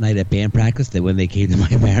like that night at band practice that when they came to my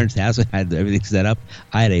parents' house and had everything set up,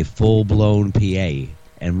 I had a full-blown PA.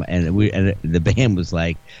 And the band was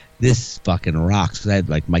like, this fucking rocks. Because I had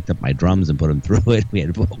like mic'd up my drums and put them through it. We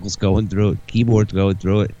had vocals going through it, keyboards going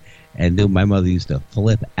through it. And my mother used to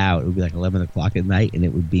flip out. It would be like 11 o'clock at night, and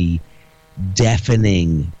it would be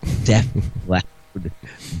deafening loud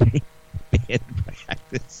band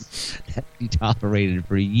practice that we tolerated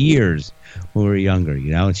for years when we were younger,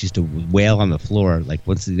 and she used to wail on the floor. Like,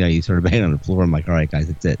 once you started banging on the floor, I'm like, all right, guys,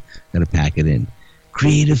 that's it. Gotta pack it in.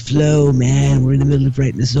 Creative flow, man. We're in the middle of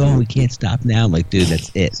writing the song. We can't stop now. I'm like, dude, that's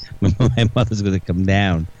it. My mother's gonna come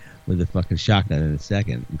down with a fucking shotgun in a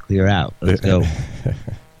second and clear out. Let's go.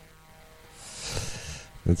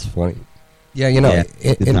 That's funny. Yeah,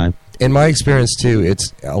 in my experience too,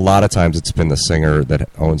 it's a lot of times it's been the singer that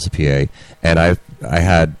owns the PA, and I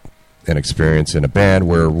had an experience in a band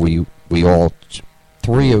where we we all,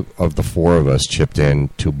 three of the four of us chipped in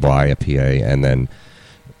to buy a PA, and then,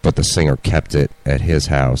 but the singer kept it at his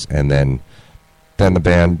house, and then the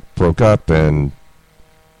band broke up, and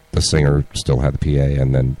the singer still had the PA,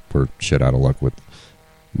 and then we're shit out of luck with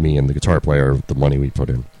me and the guitar player, the money we put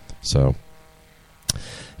in. So,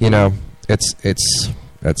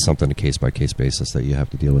 that's something a case-by-case basis that you have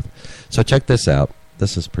to deal with. So check this out.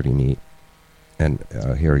 This is pretty neat. And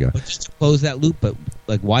here we go. But just to close that loop, but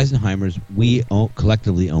like Weisenheimer's, we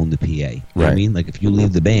collectively own the PA. You know what I mean? Like if you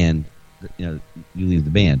leave the band, you leave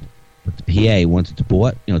the band. But the PA, once it's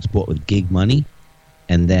bought, it's bought with gig money,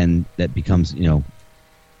 and then that becomes, the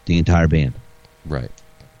entire band. Right.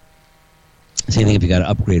 Same thing if you got to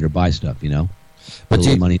upgrade or buy stuff, But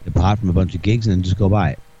put money in the pot from a bunch of gigs and then just go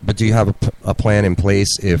buy it. But do you have a plan in place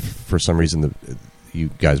if for some reason you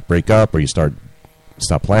guys break up or you stop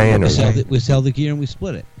playing? We sell the gear and we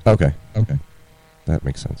split it. Okay. That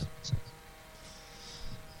makes sense.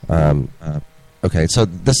 Okay, so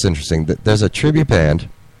this is interesting. There's a tribute band,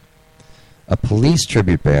 a police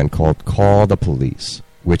tribute band called Call the Police,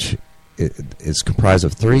 which is comprised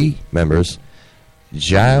of 3 members.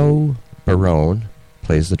 João Barone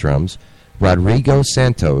plays the drums. Rodrigo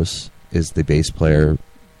Santos is the bass player,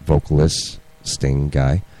 vocalist, Sting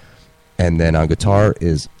guy. And then on guitar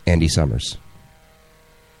is Andy Summers,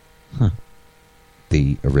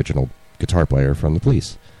 the original guitar player from the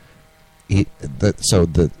Police. So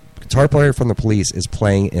the guitar player from the Police is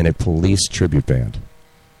playing in a Police tribute band.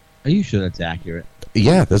 Are you sure that's accurate?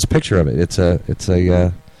 Yeah, there's a picture of it. It's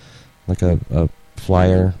a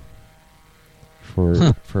flyer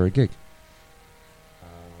for a gig.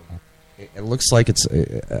 It looks like it's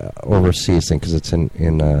overseas thing because it's in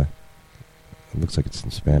it looks like it's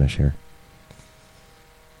in Spanish here.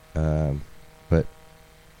 But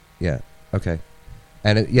yeah, okay.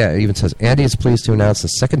 And it even says, Andy is pleased to announce the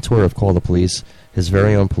second tour of Call the Police, his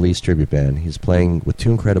very own Police tribute band. He's playing with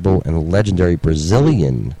two incredible and legendary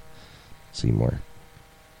Brazilian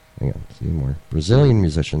Brazilian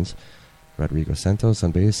musicians, Rodrigo Santos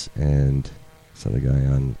on bass and this other guy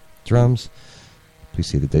on drums. Please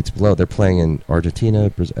see the dates below. They're playing in Argentina,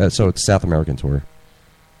 so it's South American tour.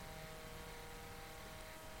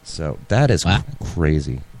 So that is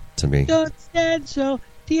crazy to me. But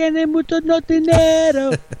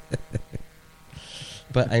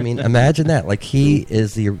I mean, imagine that. Like, he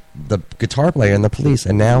is the guitar player in the Police,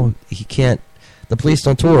 and now he can't. The Police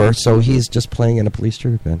don't tour, so he's just playing in a Police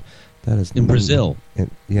tribute band. That is in Brazil. In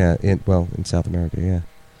South America,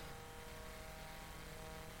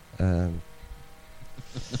 yeah.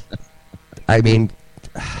 I mean,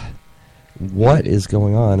 what is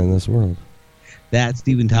going on in this world? That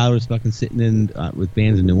Steven Tyler's fucking sitting in with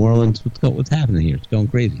bands in New Orleans. What's happening here? It's going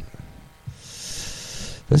crazy.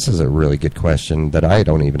 This is a really good question that I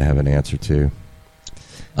don't even have an answer to.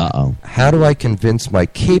 Uh-oh. How do I convince my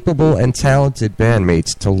capable and talented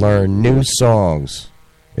bandmates to learn new songs?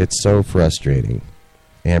 It's so frustrating.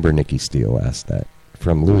 Amber Nikki Steele asked that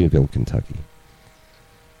from Louisville, Kentucky.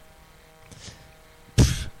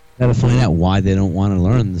 Got to find out why they don't want to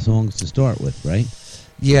learn the songs to start with, right?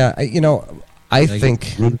 Yeah, I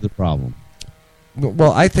think the root of the problem.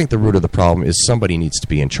 Well, I think the root of the problem is somebody needs to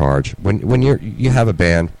be in charge. When you have a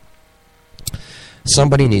band,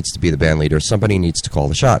 somebody needs to be the band leader. Somebody needs to call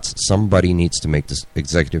the shots. Somebody needs to make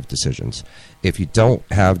executive decisions. If you don't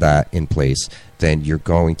have that in place, then you're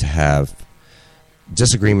going to have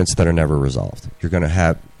disagreements that are never resolved. You're going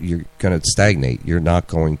to stagnate. You're not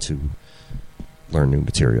going to learn new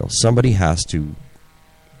material. Somebody has to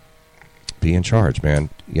be in charge, man.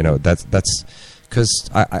 That's because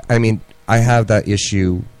I mean, I have that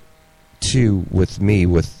issue too with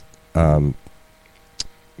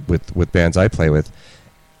bands I play with,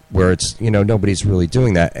 where it's nobody's really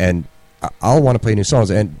doing that, and I'll want to play new songs,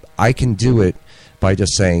 and I can do it by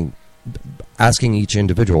just asking each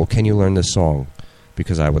individual, can you learn this song,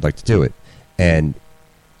 because I would like to do it, and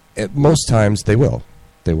most times they will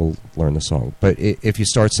learn the song. But if you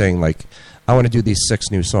start saying, like, I want to do these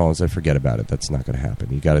 6 new songs, then forget about it. That's not going to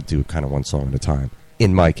happen. You got to do kind of one song at a time.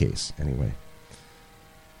 In my case, anyway.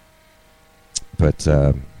 But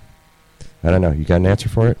I don't know. You got an answer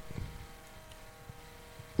for it?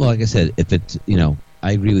 Well, like I said, if it's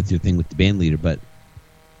I agree with your thing with the band leader, but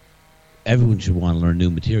everyone should want to learn new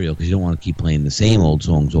material because you don't want to keep playing the same old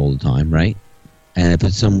songs all the time, right? And if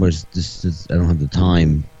it's somewhere I don't have the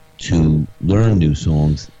time to learn new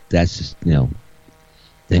songs, that's just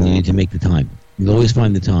then you need to make the time. You always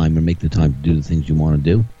find the time or make the time to do the things you want to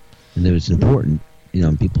do, and if it's important,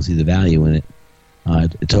 and people see the value in it,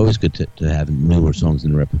 it's always good to have newer songs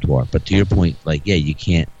in the repertoire. But to your point, you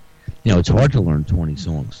can't, it's hard to learn 20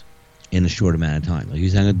 songs. in a short amount of time. Like,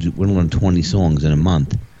 we're going to learn 20 songs in a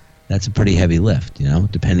month. That's a pretty heavy lift,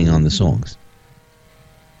 depending on the songs.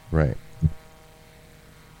 Right.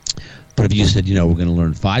 But if you said, we're going to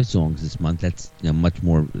learn 5 songs this month, that's much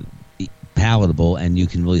more palatable, and you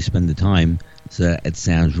can really spend the time so that it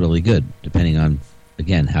sounds really good, depending on,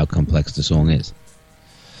 again, how complex the song is.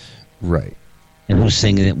 Right. And who's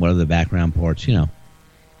singing it, what are the background parts,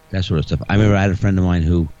 that sort of stuff. I remember I had a friend of mine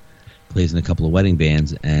who plays in a couple of wedding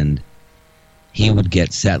bands, and he would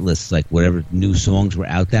get set lists, like whatever new songs were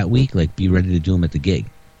out that week, like be ready to do them at the gig.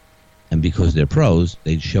 And because they're pros,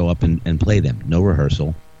 they'd show up and play them. No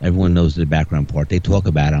rehearsal. Everyone knows the background part. They talk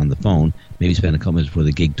about it on the phone, maybe spend a couple minutes before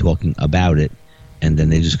the gig talking about it, and then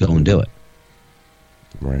they just go and do it.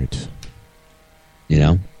 Right.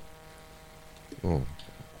 With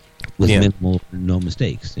minimal, no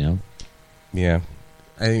mistakes, Yeah.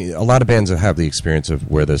 I mean, a lot of bands have the experience of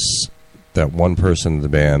where that one person in the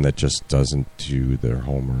band that just doesn't do their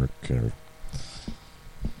homework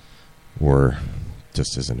or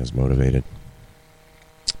just isn't as motivated.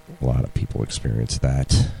 A lot of people experience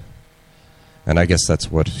that. And I guess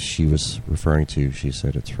that's what she was referring to. She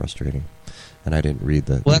said it's frustrating. And I didn't read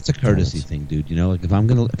the... Well, that's a courtesy thing, dude. Like if I'm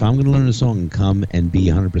gonna learn a song and come and be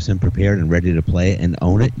 100% prepared and ready to play it and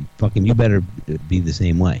own it, fucking you better be the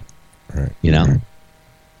same way. Right.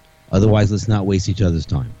 Otherwise, let's not waste each other's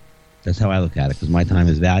time. That's how I look at it, because my time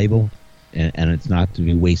is valuable, and it's not to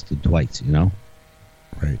be wasted twice,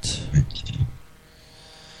 Right.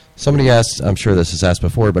 Somebody asked, I'm sure this is asked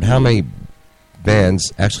before, but how many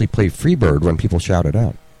bands actually play Freebird when people shout it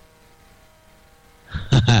out?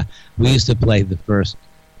 We used to play the first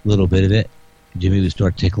little bit of it. Jimmy would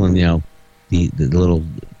start tickling, the little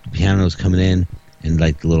pianos coming in, and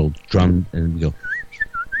like the little drum, and we go,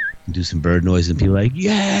 and do some bird noise, and people are like,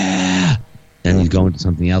 yeah! And he's going to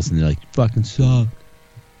something else, and they're like, you fucking suck.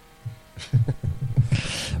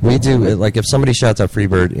 We do, like, if somebody shouts out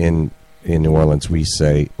Freebird in New Orleans, we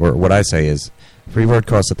say, or what I say is, Freebird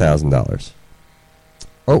costs $1,000.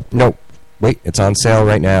 Oh, no. Wait, it's on sale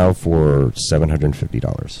right now for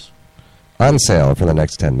 $750. On sale for the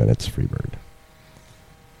next 10 minutes, Freebird.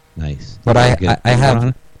 Nice. But I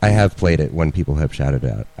have played it when people have shouted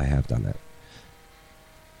out. I have done that.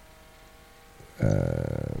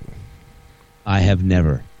 I have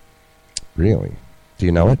never. Really? Do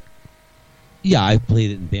you know it? Yeah, I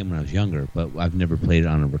played it in band when I was younger, but I've never played it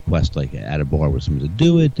on a request, like at a bar where someone said,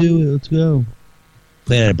 do it, let's go.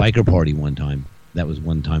 Played at a biker party one time. That was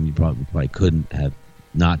one time you probably couldn't have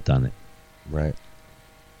not done it. Right.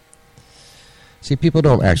 See, people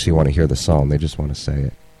don't actually want to hear the song. They just want to say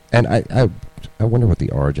it. And I wonder what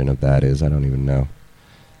the origin of that is. I don't even know.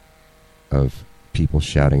 Of people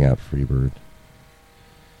shouting out Freebird.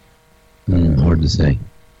 Hard to say.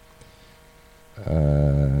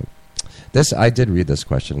 I did read this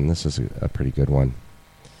question, and this is a pretty good one.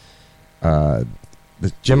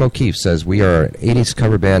 Jim O'Keefe says, we are an 80s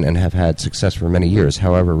cover band and have had success for many years.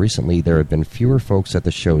 However, recently there have been fewer folks at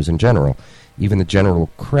the shows in general. Even the general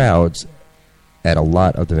crowds at a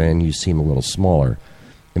lot of the venues seem a little smaller.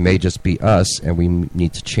 It may just be us, and we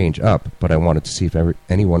need to change up, but I wanted to see if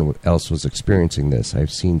anyone else was experiencing this.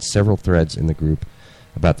 I've seen several threads in the group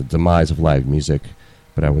about the demise of live music,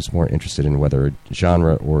 but I was more interested in whether a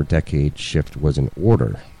genre or decade shift was in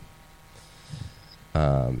order.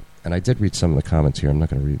 And I did read some of the comments here. I'm not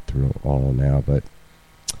going to read through all now, but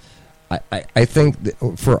I think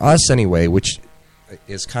for us anyway, which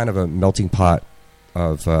is kind of a melting pot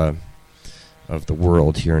of the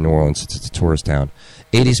world here in New Orleans, it's a tourist town.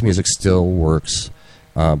 80s music still works,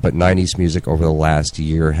 but 90s music over the last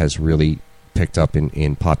year has really picked up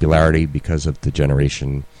in popularity because of the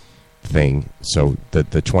generation thing. So the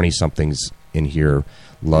 20-somethings in here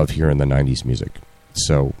love hearing the 90s music.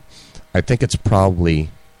 So I think it's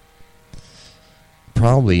probably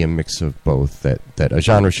a mix of both, that a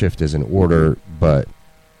genre shift is in order, but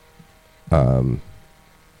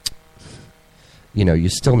you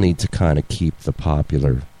still need to kind of keep the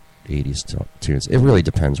popular 80s tunes. It really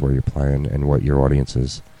depends where you're playing and what your audience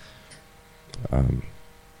is.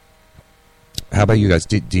 How about you guys?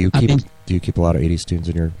 Do you keep a lot of 80s tunes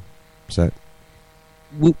in your set?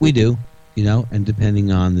 We do, and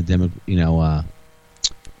depending on the demo,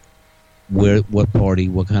 what party,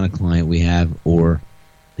 what kind of client we have, or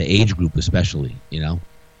the age group especially, if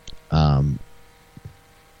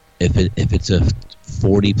it's a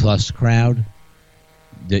 40+ crowd,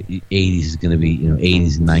 the 80s is going to be,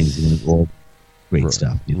 80s and 90s are going to be all great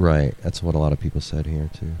stuff. Right. That's what a lot of people said here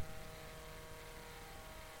too.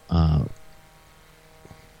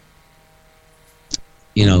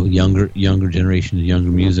 Younger generation,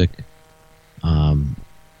 younger music.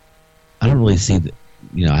 I don't really see that.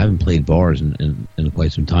 I haven't played bars in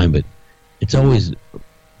quite some time, but it's always.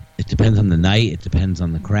 It depends on the night. It depends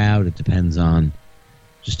on the crowd. It depends on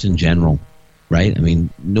just in general, right? I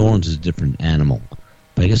mean, New Orleans is a different animal,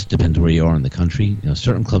 but I guess it depends where you are in the country.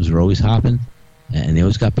 Certain clubs are always hopping, and they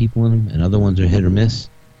always got people in them, and other ones are hit or miss.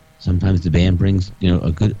 Sometimes the band brings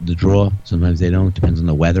the draw. Sometimes they don't. Depends on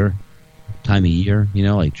the weather, time of year.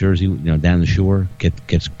 Like Jersey, down the shore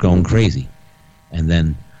gets going crazy, and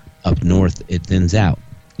then up north it thins out.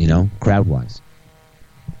 Crowd wise,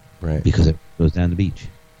 right? Because it goes down the beach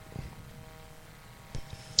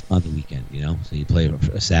on the weekend, So you play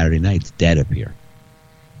a Saturday night, it's dead up here.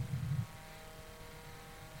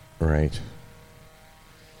 Right.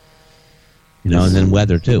 And then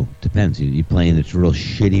weather, too. Depends. You playing it's a real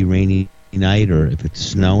shitty, rainy night, or if it's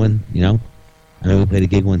snowing, I know we played a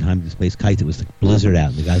gig one time at this place, Kites. It was like blizzard out.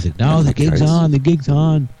 And the guy's like, no, the gig's on, the gig's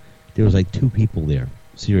on. There was like 2 people there.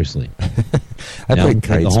 Seriously. I played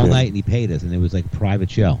Kites. The whole night, and he paid us, and it was like a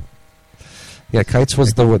private show. Yeah, Kites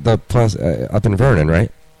was the plus up in Vernon,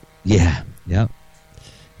 right? Yeah. Yep.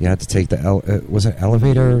 You had to take the was it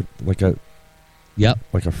elevator like a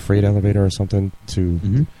freight elevator or something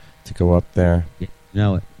to go up there.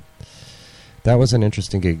 Yeah, that was an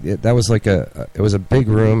interesting gig. That was like it was a big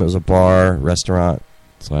room. It was a bar, restaurant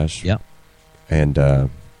 / Yep. And I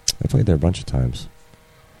played there a bunch of times.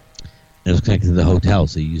 It was connected to the hotel,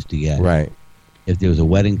 so you used to get right. If there was a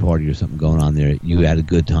wedding party or something going on there, you had a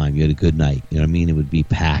good time. You had a good night. You know what I mean? It would be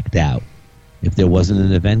packed out. If there wasn't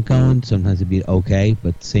an event going, sometimes it'd be okay,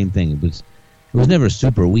 but same thing. It was never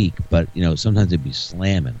super weak, but sometimes it'd be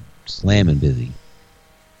slamming busy.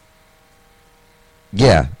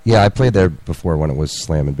 Yeah. I played there before when it was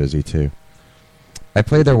slamming busy too. I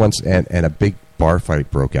played there once, and a big bar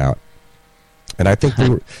fight broke out, and I think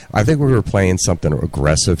we were playing something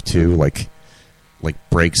aggressive too, like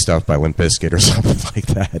Break Stuff by Limp Bizkit or something like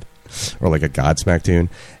that, or like a Godsmack tune,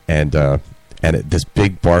 and this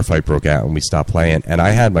big bar fight broke out, and we stopped playing. And I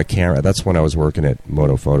had my camera. That's when I was working at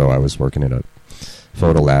Moto Photo. I was working at a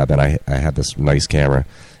photo lab, and I had this nice camera,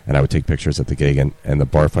 and I would take pictures at the gig. And the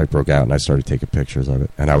bar fight broke out, and I started taking pictures of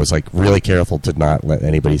it. And I was like really careful to not let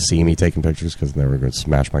anybody see me taking pictures because they were going to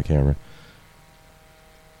smash my camera.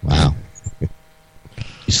 Wow.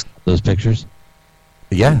 Those pictures?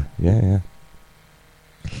 Yeah.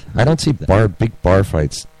 I don't see big bar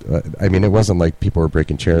fights. I mean, it wasn't like people were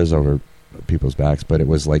breaking chairs over people's backs, but it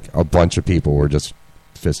was like a bunch of people were just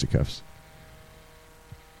fisticuffs.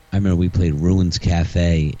 I remember we played Ruins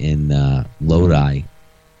Cafe in Lodi,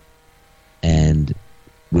 and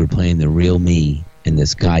we were playing The Real Me, and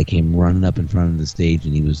this guy came running up in front of the stage,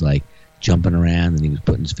 and he was like jumping around, and he was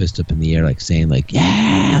putting his fist up in the air, like saying like,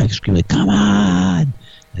 yeah, like screaming, like, come on.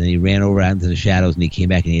 And then he ran over out into the shadows, and he came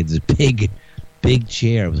back, and he had this big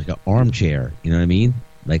chair. It was like an armchair, you know what I mean?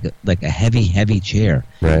 Like a heavy chair.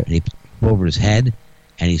 Right. And he put it over his head,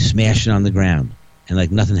 and he smashed it on the ground. And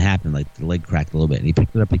like nothing happened, like the leg cracked a little bit. And he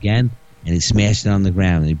picked it up again, and he smashed it on the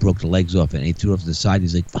ground, and he broke the legs off it, and he threw it off to the side.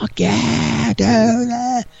 He's like, fuck yeah, do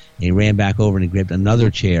that. And he ran back over, and he grabbed another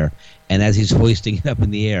chair. And as he's hoisting it up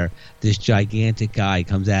in the air, this gigantic guy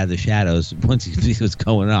comes out of the shadows once he sees what's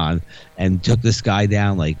going on, and took this guy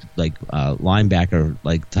down like linebacker,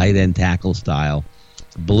 like tight end tackle style,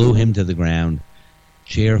 blew him to the ground,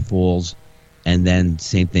 chair falls, and then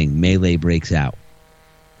same thing, melee breaks out.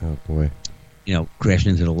 Oh boy!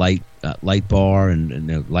 Crashing into the light bar, and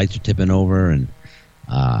the lights are tipping over, and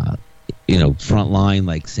front line,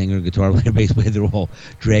 like singer, guitar player, bass player, they're all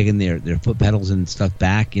dragging their foot pedals and stuff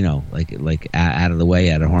back, like out of the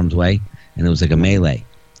way, out of harm's way, and it was like a melee.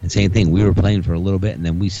 And same thing, we were playing for a little bit, and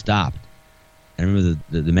then we stopped. I remember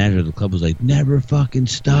the manager of the club was like, never fucking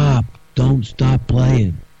stop. Don't stop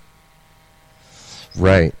playing.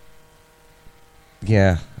 Right.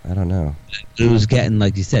 Yeah, I don't know. It was getting,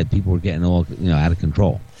 like you said, people were getting all out of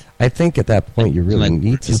control. I think at that point you really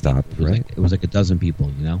need to stop, right? It was like a dozen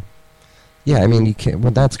people, Yeah, I mean, you can't.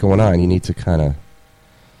 When that's going on, you need to kind of.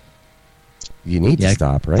 You need to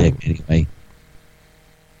stop, right? Anyway.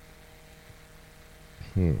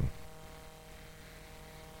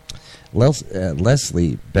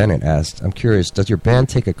 Leslie Bennett asked, "I'm curious. Does your band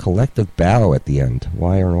take a collective bow at the end?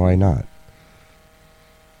 Why or why not?"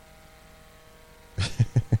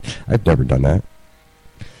 I've never done that.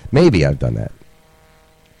 Maybe I've done that,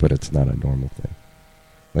 but it's not a normal thing.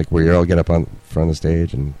 Like where you all get up on front of the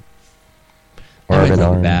stage and arm in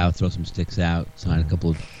arm, bow, throw some sticks out, sign a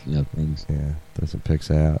couple of things. Yeah, throw some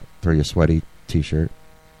pics out, throw your sweaty T-shirt.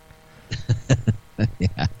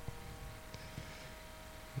 Yeah,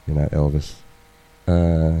 you're not Elvis.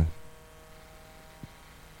 All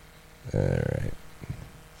right.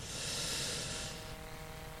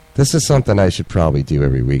 This is something I should probably do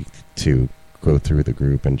every week to go through the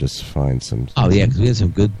group and just find some. Oh yeah, because we had some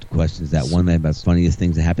good questions. That one about funniest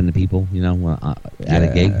things that happened to people, at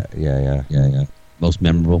a gig. Yeah. Most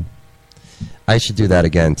memorable. I should do that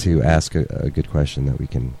again to ask a good question that we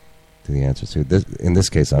can do the answers to. In this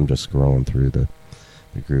case, I'm just scrolling through the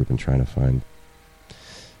group and trying to find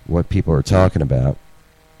what people are talking about.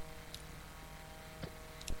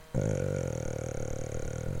 A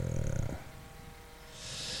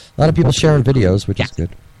lot of people sharing videos, which is good.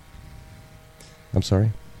 I'm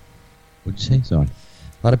sorry? What'd you say? Sorry.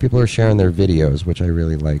 A lot of people are sharing their videos, which I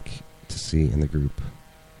really like to see in the group.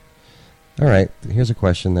 All right, here's a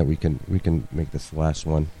question that we can make this the last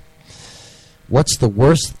one. What's the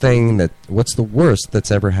worst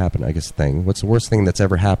that's ever happened? I guess what's the worst thing that's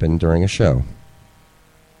ever happened during a show?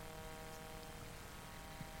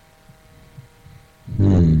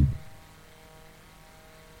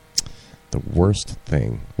 The worst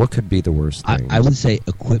thing. What could be the worst thing? I would say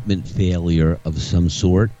equipment failure of some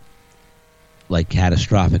sort, like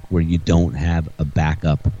catastrophic, where you don't have a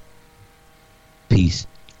backup piece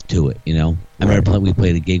to it. I remember we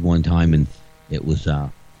played a gig one time, and it was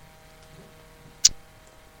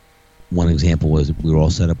one example was we were all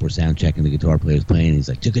set up, we're sound checking, the guitar player was playing, and he's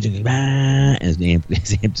like, chicka, chicka, bah, and his amp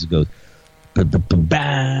just goes, and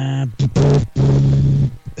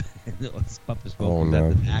this puff of smoke comes out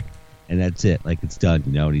the back. And that's it. Like, it's done,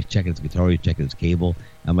 And he's checking his guitar. He's checking his cable.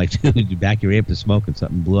 I'm like, dude, you back your amp to smoke and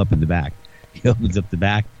something blew up in the back. He opens up the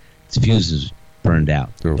back. His fuse is burned out.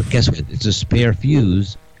 Oof. But guess what? It's a spare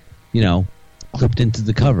fuse, clipped into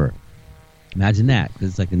the cover. Imagine that. Because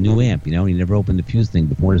it's like a new amp, He never opened the fuse thing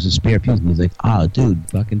before. There's a spare fuse. And he's like, oh, dude,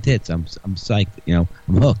 fucking tits. I'm psyched. I'm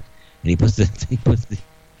hooked. And he puts the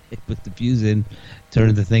fuse in,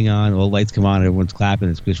 turns the thing on. All the lights come on. Everyone's clapping.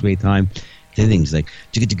 It's Chris Wait time. The thing's like,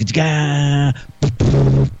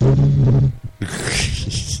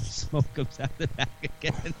 smoke comes out the back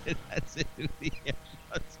again, and that's it. The air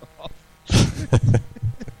shuts off.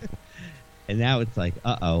 And now it's like,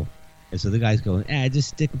 uh-oh. And so the guy's going, just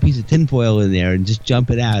stick a piece of tinfoil in there and just jump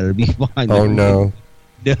it out. It'll be fine. Oh, no.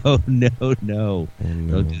 No. Oh, no.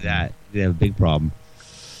 Don't do that. You have a big problem.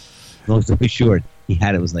 Long story short, he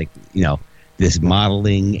had it was like, this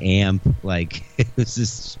modeling amp, like it was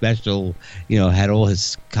this special, had all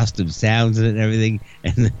his custom sounds in it and everything,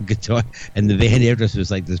 and the guitar and the band address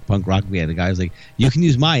was like this punk rock band. The guy was like, "You can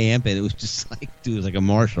use my amp," and it was just like, dude, it was like a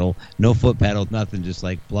Marshall, no foot pedal, nothing, just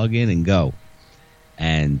like plug in and go.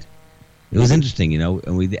 And it was interesting,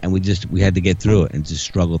 and we had to get through it and just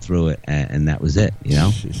struggle through it, and that was it,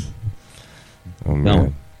 Oh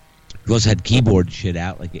man. We also had keyboard shit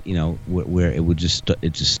out, like where it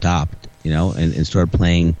just stopped, and started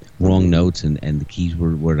playing wrong notes, and the keys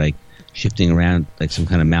were like shifting around like some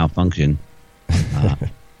kind of malfunction. At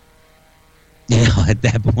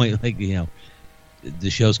that point, like the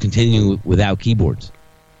show's continuing without keyboards.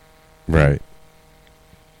 Right.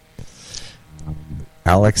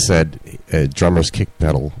 Alex said a drummer's kick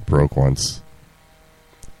pedal broke once.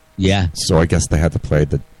 Yeah. So I guess they had to play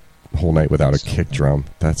the whole night without a kick drum.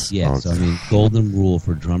 That's So I mean, golden rule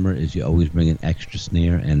for drummer is you always bring an extra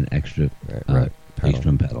snare and an extra bass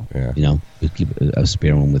drum pedal. Yeah. Just keep a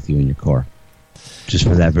spare one with you in your car, just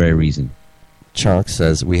for that very reason. Chonk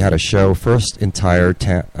says we had a show. First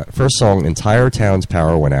song, entire town's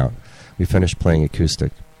power went out. We finished playing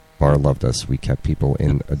acoustic. Bar loved us. We kept people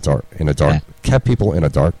in a dark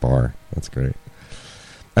bar. That's great.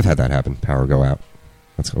 I've had that happen. Power go out.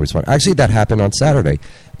 That's always fun. Actually, that happened on Saturday,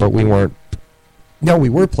 but we weren't. No, we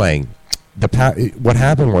were playing. What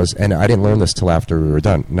happened was, and I didn't learn this till after we were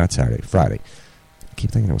done. Not Saturday, Friday. I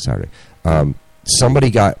keep thinking it was Saturday.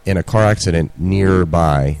 Somebody got in a car accident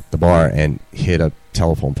nearby the bar and hit a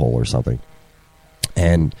telephone pole or something.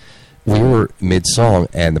 And we were mid-song,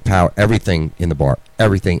 and the power, everything in the bar,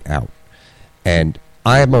 everything out. And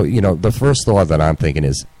the first thought that I'm thinking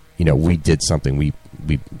is, we did something. We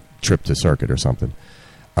tripped a circuit or something.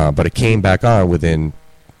 But it came back on within,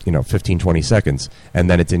 15, 20 seconds, and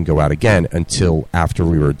then it didn't go out again until after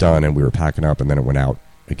we were done and we were packing up, and then it went out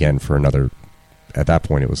again for another. At that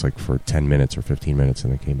point, it was like for 10 minutes or 15 minutes,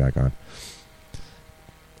 and then it came back on.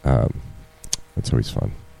 That's always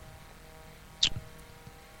fun.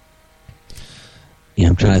 Yeah,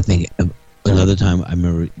 I'm trying to think of another time. I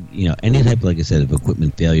remember, any type, like I said, of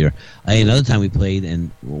equipment failure. Another time we played, and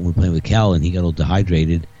we were playing with Cal, and he got all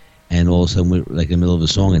dehydrated. And all of a sudden, we're like in the middle of a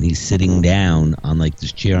song, and he's sitting down on like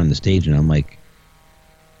this chair on the stage, and I'm like,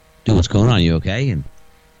 "Dude, what's going on? You okay?" And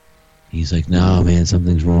he's like, "No, man,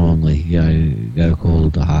 something's wrong. Like, I gotta call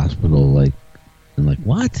the hospital." Like, I'm like,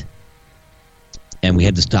 "What?" And we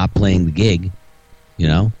had to stop playing the gig,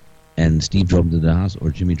 and Steve drove him to the hospital,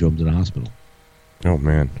 or Jimmy drove him to the hospital. Oh,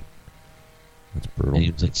 man. That's brutal. And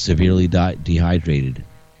he was like severely dehydrated.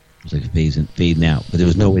 It was like fading out. But there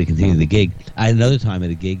was no way to continue the gig. I had another time at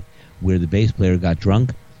a gig where the bass player got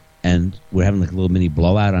drunk, and we're having like a little mini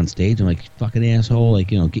blowout on stage. I'm like, fucking asshole, like,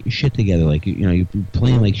 get your shit together. Like, you're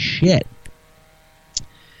playing like shit.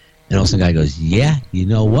 And also the guy goes, yeah, you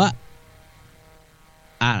know what?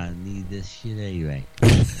 I don't need this shit anyway.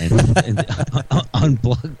 and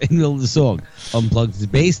unplugged in the middle of the song. Unplugs the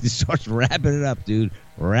bass and starts wrapping it up, dude.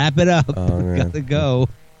 Wrap it up. Oh, gotta go.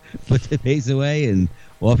 Put the bass away, and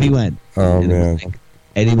off he went. Oh, and man. Like,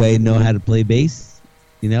 anybody know how to play bass?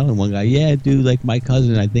 And one guy, yeah, dude, like my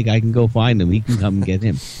cousin, I think I can go find him. He can come and get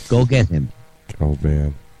him. Go get him. Oh,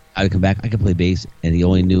 man. I would come back. I could play bass, and he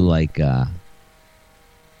only knew like I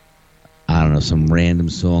don't know, some random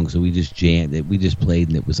song. So we just jammed it. We just played,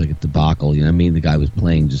 and it was like a debacle. You know what I mean? The guy was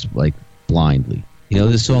playing just like blindly.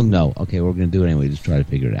 This song, no. Okay, we're gonna do it anyway. Just try to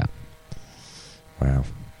figure it out. Wow.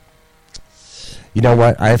 You know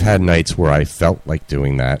what? I've had nights where I felt like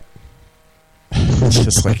doing that.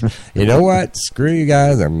 Just like, you know what? Screw you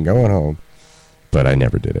guys. I'm going home. But I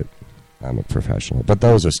never did it. I'm a professional. But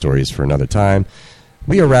those are stories for another time.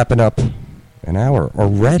 We are wrapping up an hour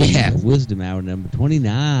already. Yeah, Wisdom Hour number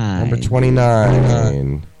 29. Number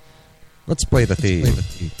 29. Let's play the theme.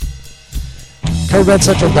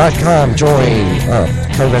 CodeRedCentral.com. Join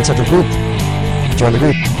Code Red Central group. Join the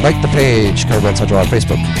group. Like the page. Code Red Central on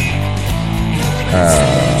Facebook.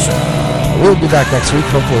 We'll be back next week,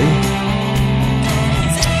 hopefully.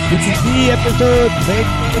 CBC episode.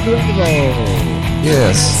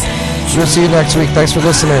 Yes. We'll see you next week. Thanks for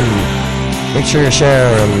listening. Make sure you share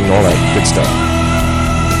and all that good stuff.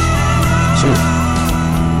 See you.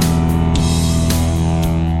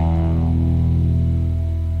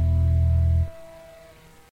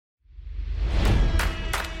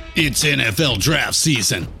 It's NFL draft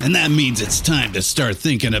season, and that means it's time to start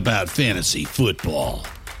thinking about fantasy football.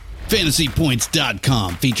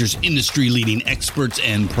 FantasyPoints.com features industry-leading experts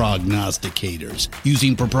and prognosticators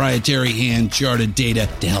using proprietary hand-charted data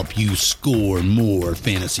to help you score more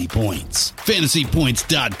fantasy points.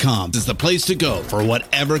 FantasyPoints.com is the place to go for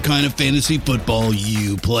whatever kind of fantasy football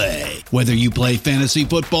you play. Whether you play fantasy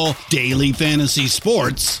football, daily fantasy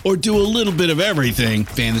sports, or do a little bit of everything,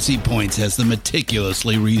 Fantasy Points has the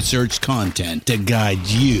meticulously researched content to guide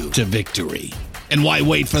you to victory. And why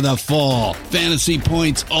wait for the fall? Fantasy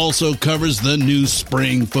Points also covers the new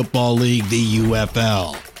spring football league, the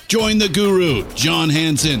UFL. Join the guru, John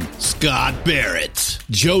Hansen, Scott Barrett,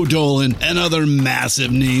 Joe Dolan, and other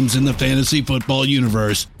massive names in the fantasy football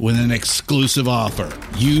universe with an exclusive offer.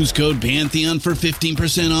 Use code Pantheon for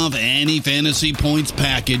 15% off any Fantasy Points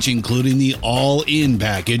package, including the all-in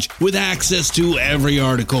package, with access to every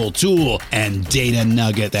article, tool, and data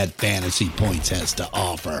nugget that Fantasy Points has to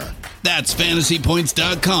offer. That's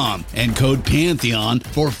FantasyPoints.com and code Pantheon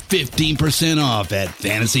for 15% off at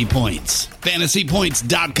Fantasy Points.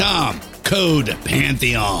 FantasyPoints.com, code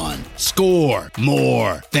Pantheon. Score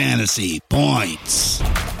more fantasy points.